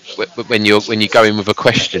when you go in with a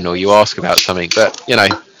question or you ask about something. But, you know,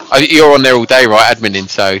 you're on there all day, right, adminning?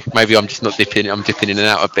 So maybe I'm just not dipping in and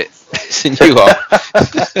out a bit than you are.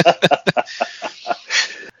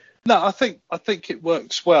 No, I think it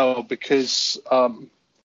works well because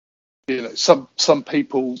you know, some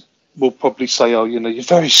people will probably say, oh, you know, you're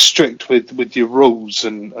very strict with your rules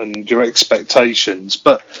and your expectations.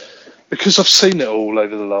 But because I've seen it all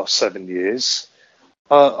over the last 7 years,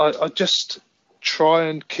 I just try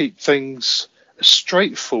and keep things as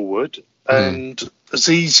straightforward and as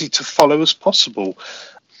easy to follow as possible.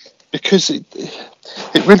 Because it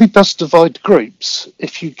really does divide groups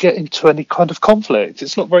if you get into any kind of conflict.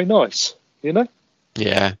 It's not very nice, you know?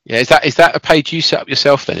 Yeah. Is that a page you set up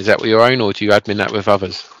yourself then? Is that your own, or do you admin that with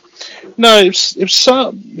others? No, it was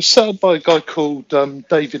set up by a guy called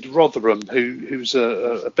David Rotherham, who's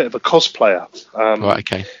a bit of a cosplayer. Right,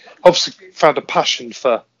 okay. Obviously found a passion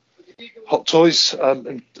for Hot Toys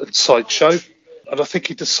and Sideshow. And I think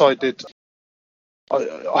he decided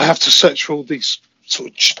I have to search for all these sort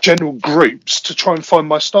of general groups to try and find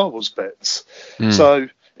my Star Wars bits. So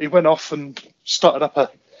he went off and started up a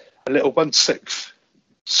little 1/6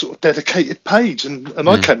 sort of dedicated page, and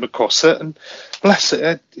I came across it, and bless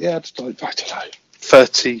it, it's like, I don't know,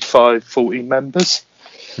 35, 40 members.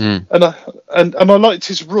 And I liked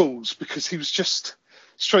his rules because he was just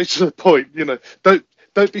straight to the point. You know,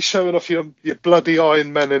 don't be showing off your bloody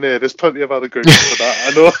Iron Men in here. There's plenty of other groups for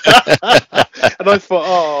that. And I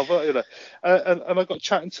thought, well, you know, and I got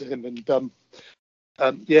chatting to him, and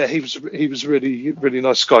he was really, really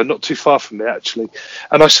nice guy, not too far from me actually.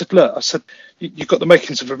 And I said, look, you've got the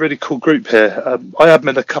makings of a really cool group here. I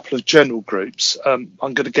admin a couple of general groups. I'm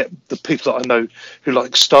going to get the people that I know who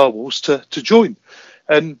like Star Wars to join.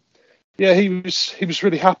 And yeah, he was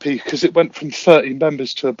really happy because it went from 30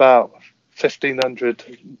 members to about 1,500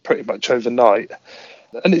 pretty much overnight,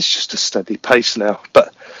 and it's just a steady pace now.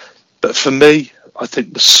 But for me, I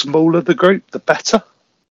think the smaller the group, the better.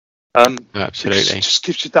 Absolutely. It just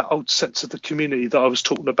gives you that old sense of the community that I was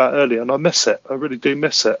talking about earlier, and I miss it. I really do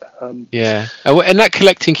miss it. Yeah, and that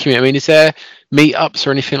collecting community. I mean, is there meetups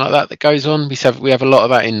or anything like that goes on? We have a lot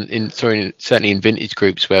of that certainly in vintage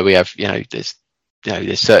groups where we have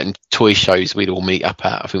there's certain toy shows we'd all meet up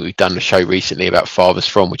at. I think we've done a show recently about Farthest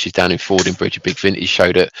From, which is down in Fordingbridge, a big vintage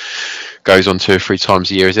show that goes on 2 or 3 times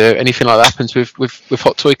a year. Is there anything like that happens with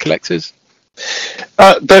hot toy collectors?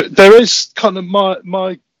 There is kind of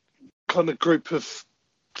my kind of group of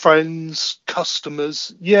friends,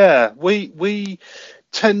 customers. Yeah, we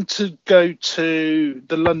tend to go to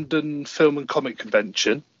the London Film and Comic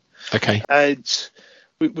Convention. Okay. And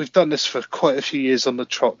we've done this for quite a few years on the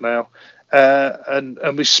trot now.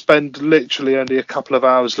 And we spend literally only a couple of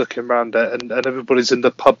hours looking around it, and everybody's in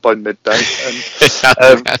the pub by midday.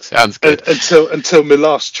 And that sounds good. Until my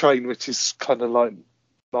last train, which is kind of like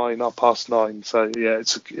 9:30. So yeah,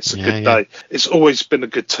 it's a good day. It's always been a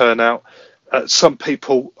good turnout. Some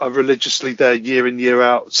people are religiously there year in, year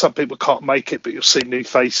out. Some people can't make it, but you'll see new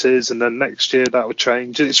faces, and then next year that will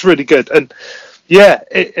change. And it's really good. And yeah,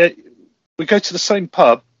 we go to the same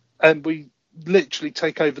pub, and we literally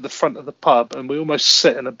take over the front of the pub, and we almost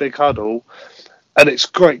sit in a big huddle. And it's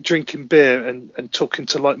great drinking beer and talking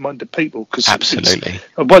to like-minded people, because absolutely, it's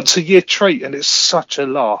a once-a-year treat, and it's such a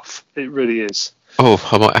laugh. It really is. Oh,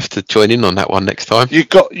 I might have to join in on that one next time. You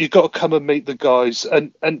got to come and meet the guys,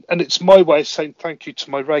 and it's my way of saying thank you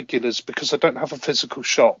to my regulars, because I don't have a physical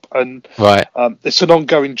shop, and right. It's an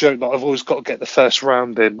ongoing joke that I've always got to get the first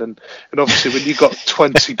round in, and obviously when you got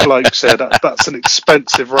 20 blokes there, that's an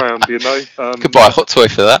expensive round, you know. Could buy a hot toy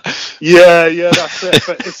for that. Yeah, that's it.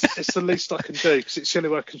 But it's the least I can do, because it's the only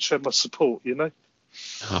way I can show my support, you know.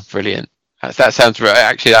 Oh, brilliant. That sounds right.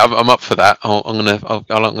 Actually, I'm up for that. I'm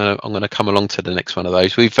gonna come along to the next one of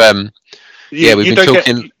those. We've been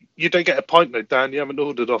talking. You don't get a pint though, Dan. You haven't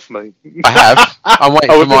ordered off me. I have. I'm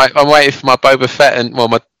waiting for my Boba Fett and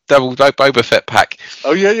my double Boba Fett pack.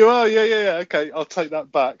 Oh yeah, you are. Yeah. Okay, I'll take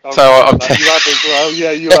that back. You have as well.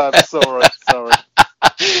 Yeah, you have. Sorry.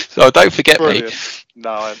 So don't forget Brilliant. me.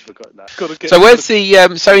 No, I haven't forgotten that. So where's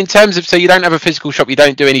the so in terms of, so you don't have a physical shop, you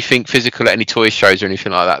don't do anything physical at any toy shows or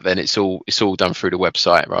anything like that, then it's all done through the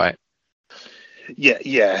website, right? Yeah.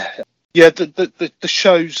 The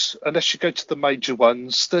shows, unless you go to the major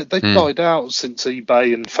ones, they died out since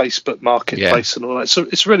eBay and Facebook Marketplace and all that. So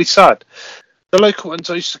it's really sad. The local ones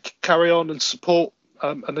I used to carry on and support,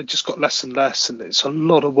 and they just got less and less, and it's a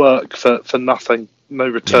lot of work for nothing, no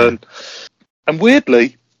return. Yeah. And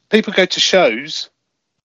weirdly, people go to shows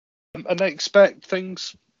and they expect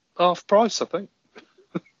things half price, I think.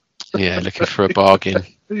 Yeah, looking for a bargain.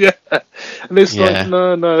 Yeah, and it's like,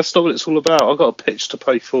 no, that's not what it's all about. I've got a pitch to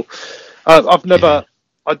pay for. I've never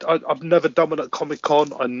done one at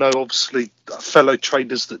Comic-Con. I know, obviously, fellow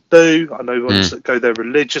traders that do. I know ones that go there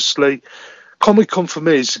religiously. Comic-Con for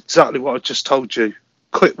me is exactly what I just told you.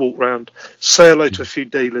 Quick walk round, say hello to a few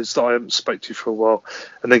dealers that I haven't spoke to for a while,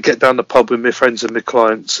 and then get down the pub with my friends and my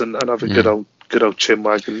clients and have a good old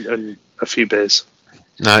chinwag and a few beers.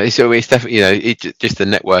 No, it's definitely, just the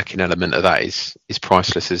networking element of that is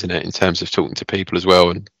priceless, isn't it? In terms of talking to people as well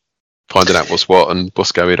and finding out what's what and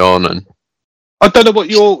what's going on. And I don't know what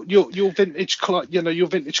your vintage your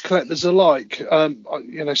vintage collectors are like.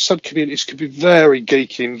 Some communities can be very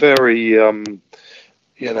geeky and very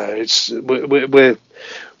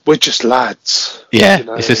we're just lads. Yeah,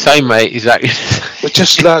 it's the same, mate. Exactly. We're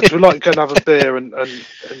just lads. We like going to have a beer and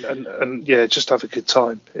just have a good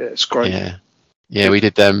time. Yeah, it's great. Yeah, we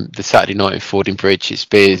did the Saturday night in Fordingbridge. It's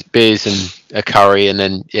beers and a curry, and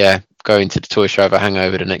then go into the toy show, have a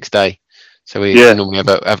hangover the next day. So we normally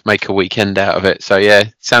make a weekend out of it. So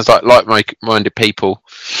sounds like-minded people.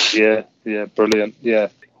 Yeah, brilliant. Yeah.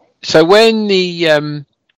 So when the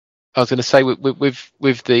I was going to say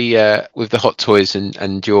with the Hot Toys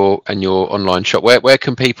and your online shop, where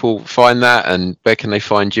can people find that, and where can they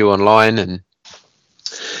find you online and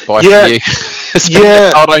buy from you?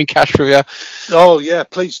 Hard-earned cash from you. Oh yeah,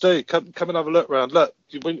 please do come and have a look around. Look,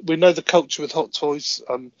 we know the culture with Hot Toys.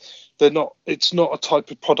 It's not a type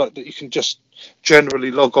of product that you can just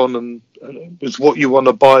generally log on and with what you want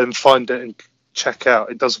to buy and find it and check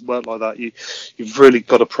out. It doesn't work like that. You've really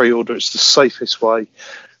got to pre-order. It's the safest way.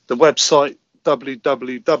 The website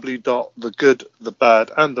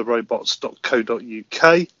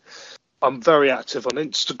www.thegoodthebadandtherobots.co.uk. I'm very active on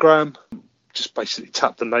Instagram. Just basically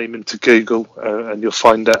tap the name into Google and you'll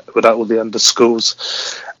find it without all the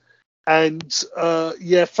underscores. And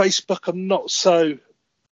Facebook, I'm not so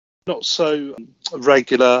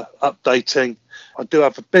regular updating. I do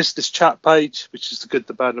have a business chat page, which is the Good,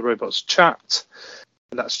 the Bad and the Robots chat.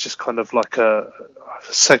 and that's just kind of like a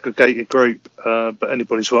segregated group, but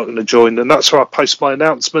anybody's welcome to join, and that's where I post my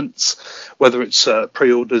announcements, whether it's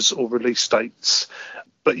pre-orders or release dates.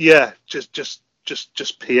 But yeah,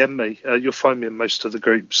 just PM me. You'll find me in most of the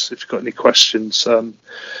groups if you've got any questions.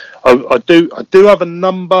 I do have a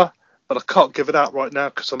number, but I can't give it out right now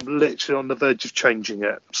because I'm literally on the verge of changing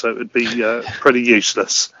it, so it would be pretty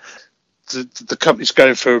useless. The company's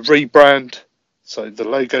going for a rebrand, so the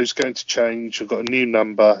logo's going to change. I've got a new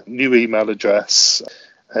number, new email address,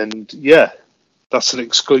 and yeah, that's an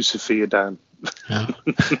exclusive for you, Dan. Oh.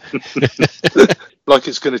 Like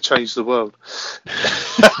it's going to change the world.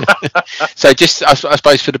 So just, I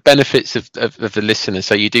suppose, for the benefits of the listener,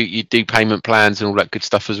 so you do payment plans and all that good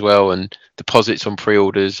stuff as well, and deposits on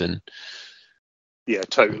pre-orders and. Yeah,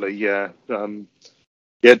 totally. Yeah,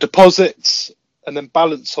 deposits and then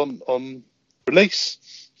balance on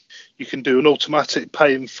release. You can do an automatic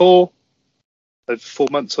pay in 4 over 4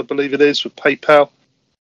 months, I believe it is, with PayPal.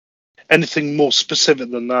 Anything more specific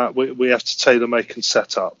than that, we have to tailor make and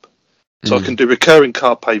set up. So I can do recurring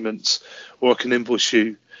card payments, or I can invoice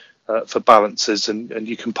you for balances, and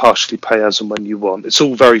you can partially pay as and when you want. It's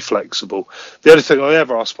all very flexible. The only thing I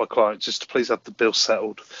ever ask my clients is to please have the bill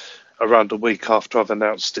settled around a week after I've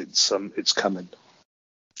announced it's coming.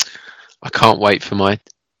 I can't wait for my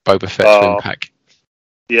Boba Fett swim pack.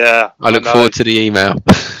 Yeah, I look forward to the email.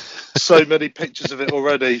 So many pictures of it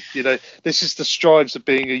already. You know, this is the strives of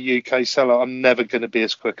being a UK seller. I'm never going to be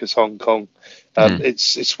as quick as Hong Kong.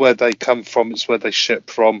 It's where they come from. It's where they ship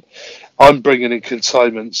from. I'm bringing in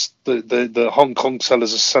consignments. The Hong Kong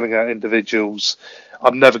sellers are selling out individuals.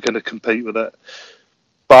 I'm never going to compete with it.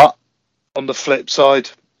 But on the flip side,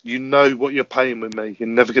 you know what you're paying with me. You're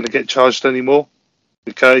never going to get charged anymore.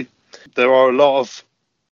 Okay? There are a lot of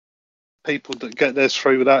people that get theirs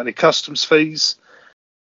through without any customs fees.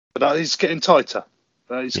 But that is getting tighter.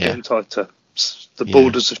 Getting tighter. The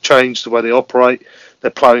borders have changed the way they operate.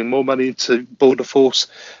 They're ploughing more money into border force.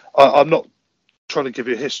 I'm not trying to give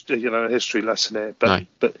you a history lesson here,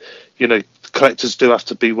 but you know, collectors do have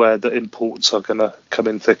to beware that imports are going to come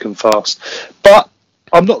in thick and fast. But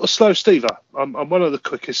I'm not the slowest either. I'm one of the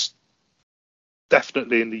quickest,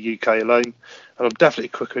 definitely in the UK alone, and I'm definitely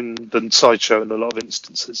quicker than Sideshow in a lot of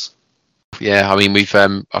instances. Yeah, I mean, we've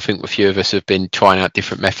I think a few of us have been trying out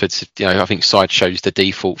different methods. You know, I think Sideshow's the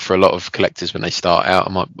default for a lot of collectors when they start out.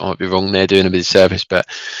 I might be wrong there, doing a bit of service, but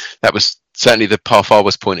that was certainly the path I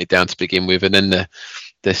was pointed down to begin with. And then the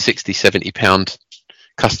 £60-70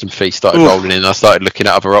 custom fee started rolling in. I started looking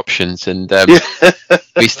at other options, and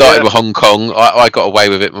we started with Hong Kong. I got away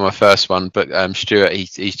with it with my first one, but Stuart,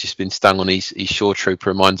 he's just been stung on his shore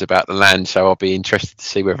trooper and mine's about the land, so I'll be interested to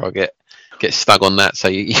see whether I get stung on that. So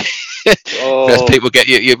as people get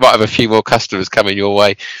you might have a few more customers coming your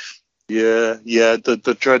way.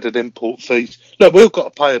 The dreaded import fees. Look, we've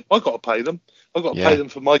got to pay them. I've got to pay them. I've got to pay them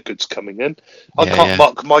for my goods coming in. I can't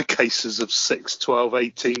mark my cases of 6, 12,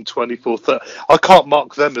 18, 24, 30. I can't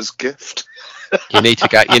mark them as gift. You need to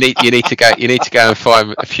go and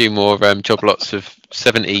find a few more job lots of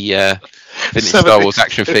 70 vintage Star Wars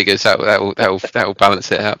action figures. That'll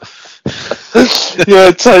balance it out. Yeah,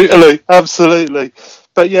 totally, absolutely.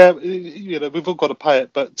 But yeah, you know, we've all got to pay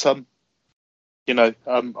it. But you know,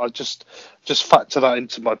 I just factor that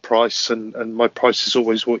into my price, and my price is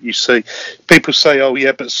always what you see. People say, "Oh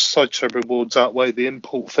yeah, but Sideshow rewards outweigh the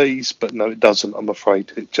import fees," but no, it doesn't. I'm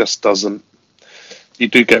afraid it just doesn't. You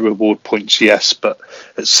do get reward points, yes, but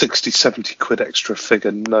at 60-70 quid extra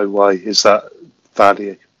figure, no way is that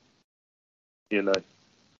value. You know,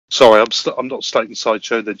 sorry, I'm not stating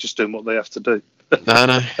Sideshow. They're just doing what they have to do.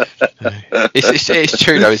 No. It's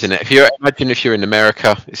true though, isn't it? If you're in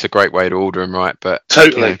America, it's a great way to order them, right? But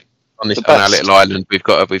totally. You know, on our little island, we've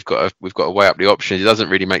got to weigh up the options. It doesn't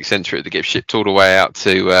really make sense for it to get shipped all the way out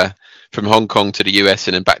to from Hong Kong to the US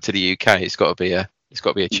and then back to the UK. It's got to be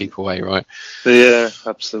a cheaper way, right? Yeah,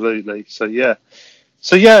 absolutely. So yeah,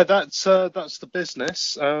 that's the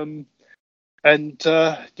business. My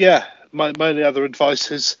only other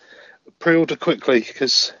advice is pre-order quickly,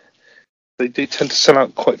 because they do tend to sell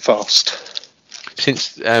out quite fast.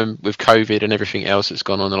 Since with COVID and everything else that's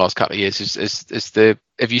gone on the last couple of years,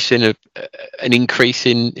 have you seen an increase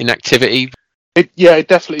in activity? It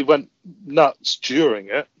definitely went nuts during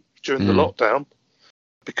the lockdown,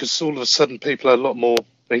 because all of a sudden people had a lot more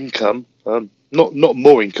income, not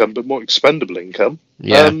more income, but more expendable income.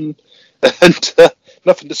 Yeah. And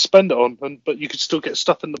nothing to spend it on, but you could still get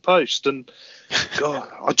stuff in the post. And God,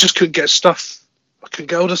 I just couldn't get stuff. I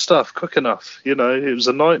couldn't get all the stuff quick enough. You know, it was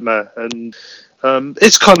a nightmare. And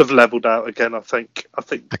it's kind of leveled out again. I think.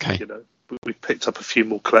 Okay. You know, we picked up a few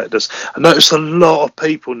more collectors. I noticed a lot of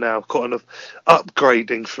people now kind of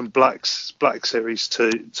upgrading from Black Series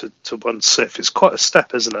to 1 Sith. It's quite a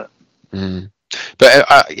step, isn't it? Mm. But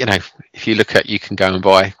if you look at, you can go and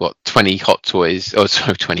buy 20 Hot Toys, or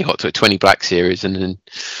sorry, 20 Hot Toy, 20 Black Series, and then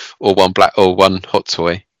or one Hot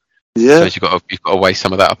Toy. Yeah, so you've got to weigh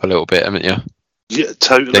some of that up a little bit, haven't you? Yeah,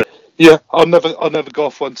 totally. Yeah, I'll never go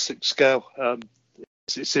off 1/6 scale.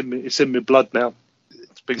 It's in my blood now.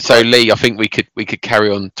 So Lee, I think we could carry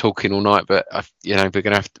on talking all night, but we're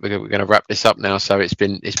gonna wrap this up now. So it's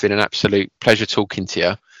been an absolute pleasure talking to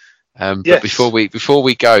you. But Yes. before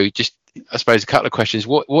we go, just I suppose a couple of questions.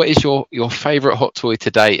 What is your favourite Hot Toy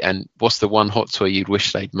to date, and what's the one Hot Toy you'd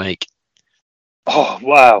wish they'd make? Oh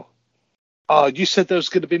wow! Oh, you said there was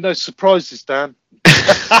going to be no surprises, Dan.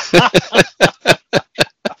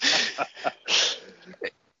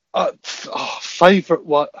 Favourite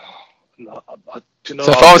what? No,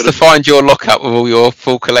 So if I was to find your lockup with all your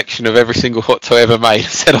full collection of every single Hot Toy ever made,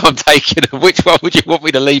 and said I'm taking them, which one would you want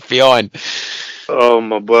me to leave behind? Oh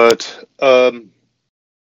my word! Do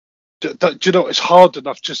you know, it's hard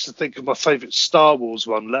enough just to think of my favourite Star Wars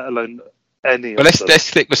one, let alone any. Well, let's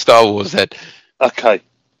stick with Star Wars then. Okay.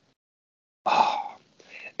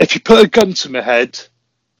 If you put a gun to my head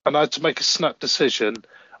and I had to make a snap decision,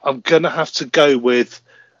 I'm gonna have to go with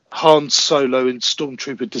Han Solo in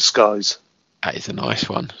Stormtrooper disguise. That is a nice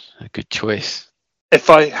one. A good choice. If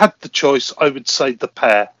I had the choice, I would say the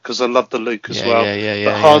pair, because I love the Luke as well.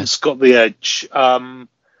 But Han's got the edge.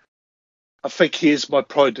 I think he is my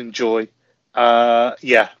pride and joy.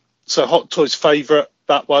 Yeah. So Hot Toys favourite,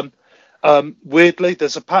 that one. Weirdly,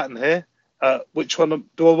 there's a pattern here. Which one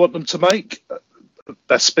do I want them to make?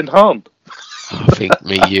 Bespin Han. I think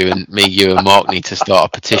me, you, and Mark need to start a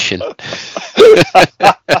petition.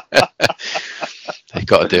 They've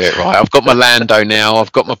got to do it right. I've got my Lando now.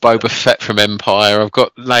 I've got my Boba Fett from Empire. I've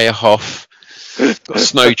got Leia Hoth. I've got a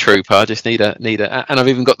Snow Trooper. I just need a, and I've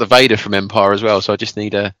even got the Vader from Empire as well. So I just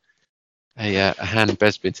need a Han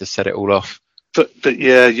Bespin to set it all off. But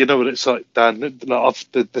yeah, you know what it's like, Dan.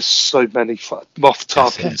 There's so many. Moff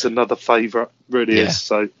Tarkin's another favourite, really is.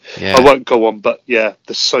 So I won't go on, but yeah,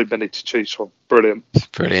 there's so many to choose from.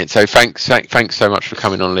 Brilliant. So thanks so much for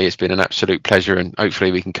coming on, Lee. It's been an absolute pleasure, and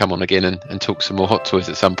hopefully we can come on again and talk some more Hot Toys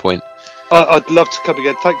at some point. I'd love to come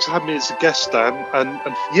again. Thanks for having me as a guest, Dan.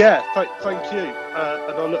 And yeah, thank you.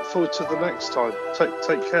 And I look forward to the next time.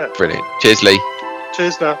 Take care. Brilliant. Cheers, Lee.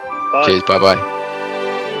 Cheers now. Bye. Cheers. Bye.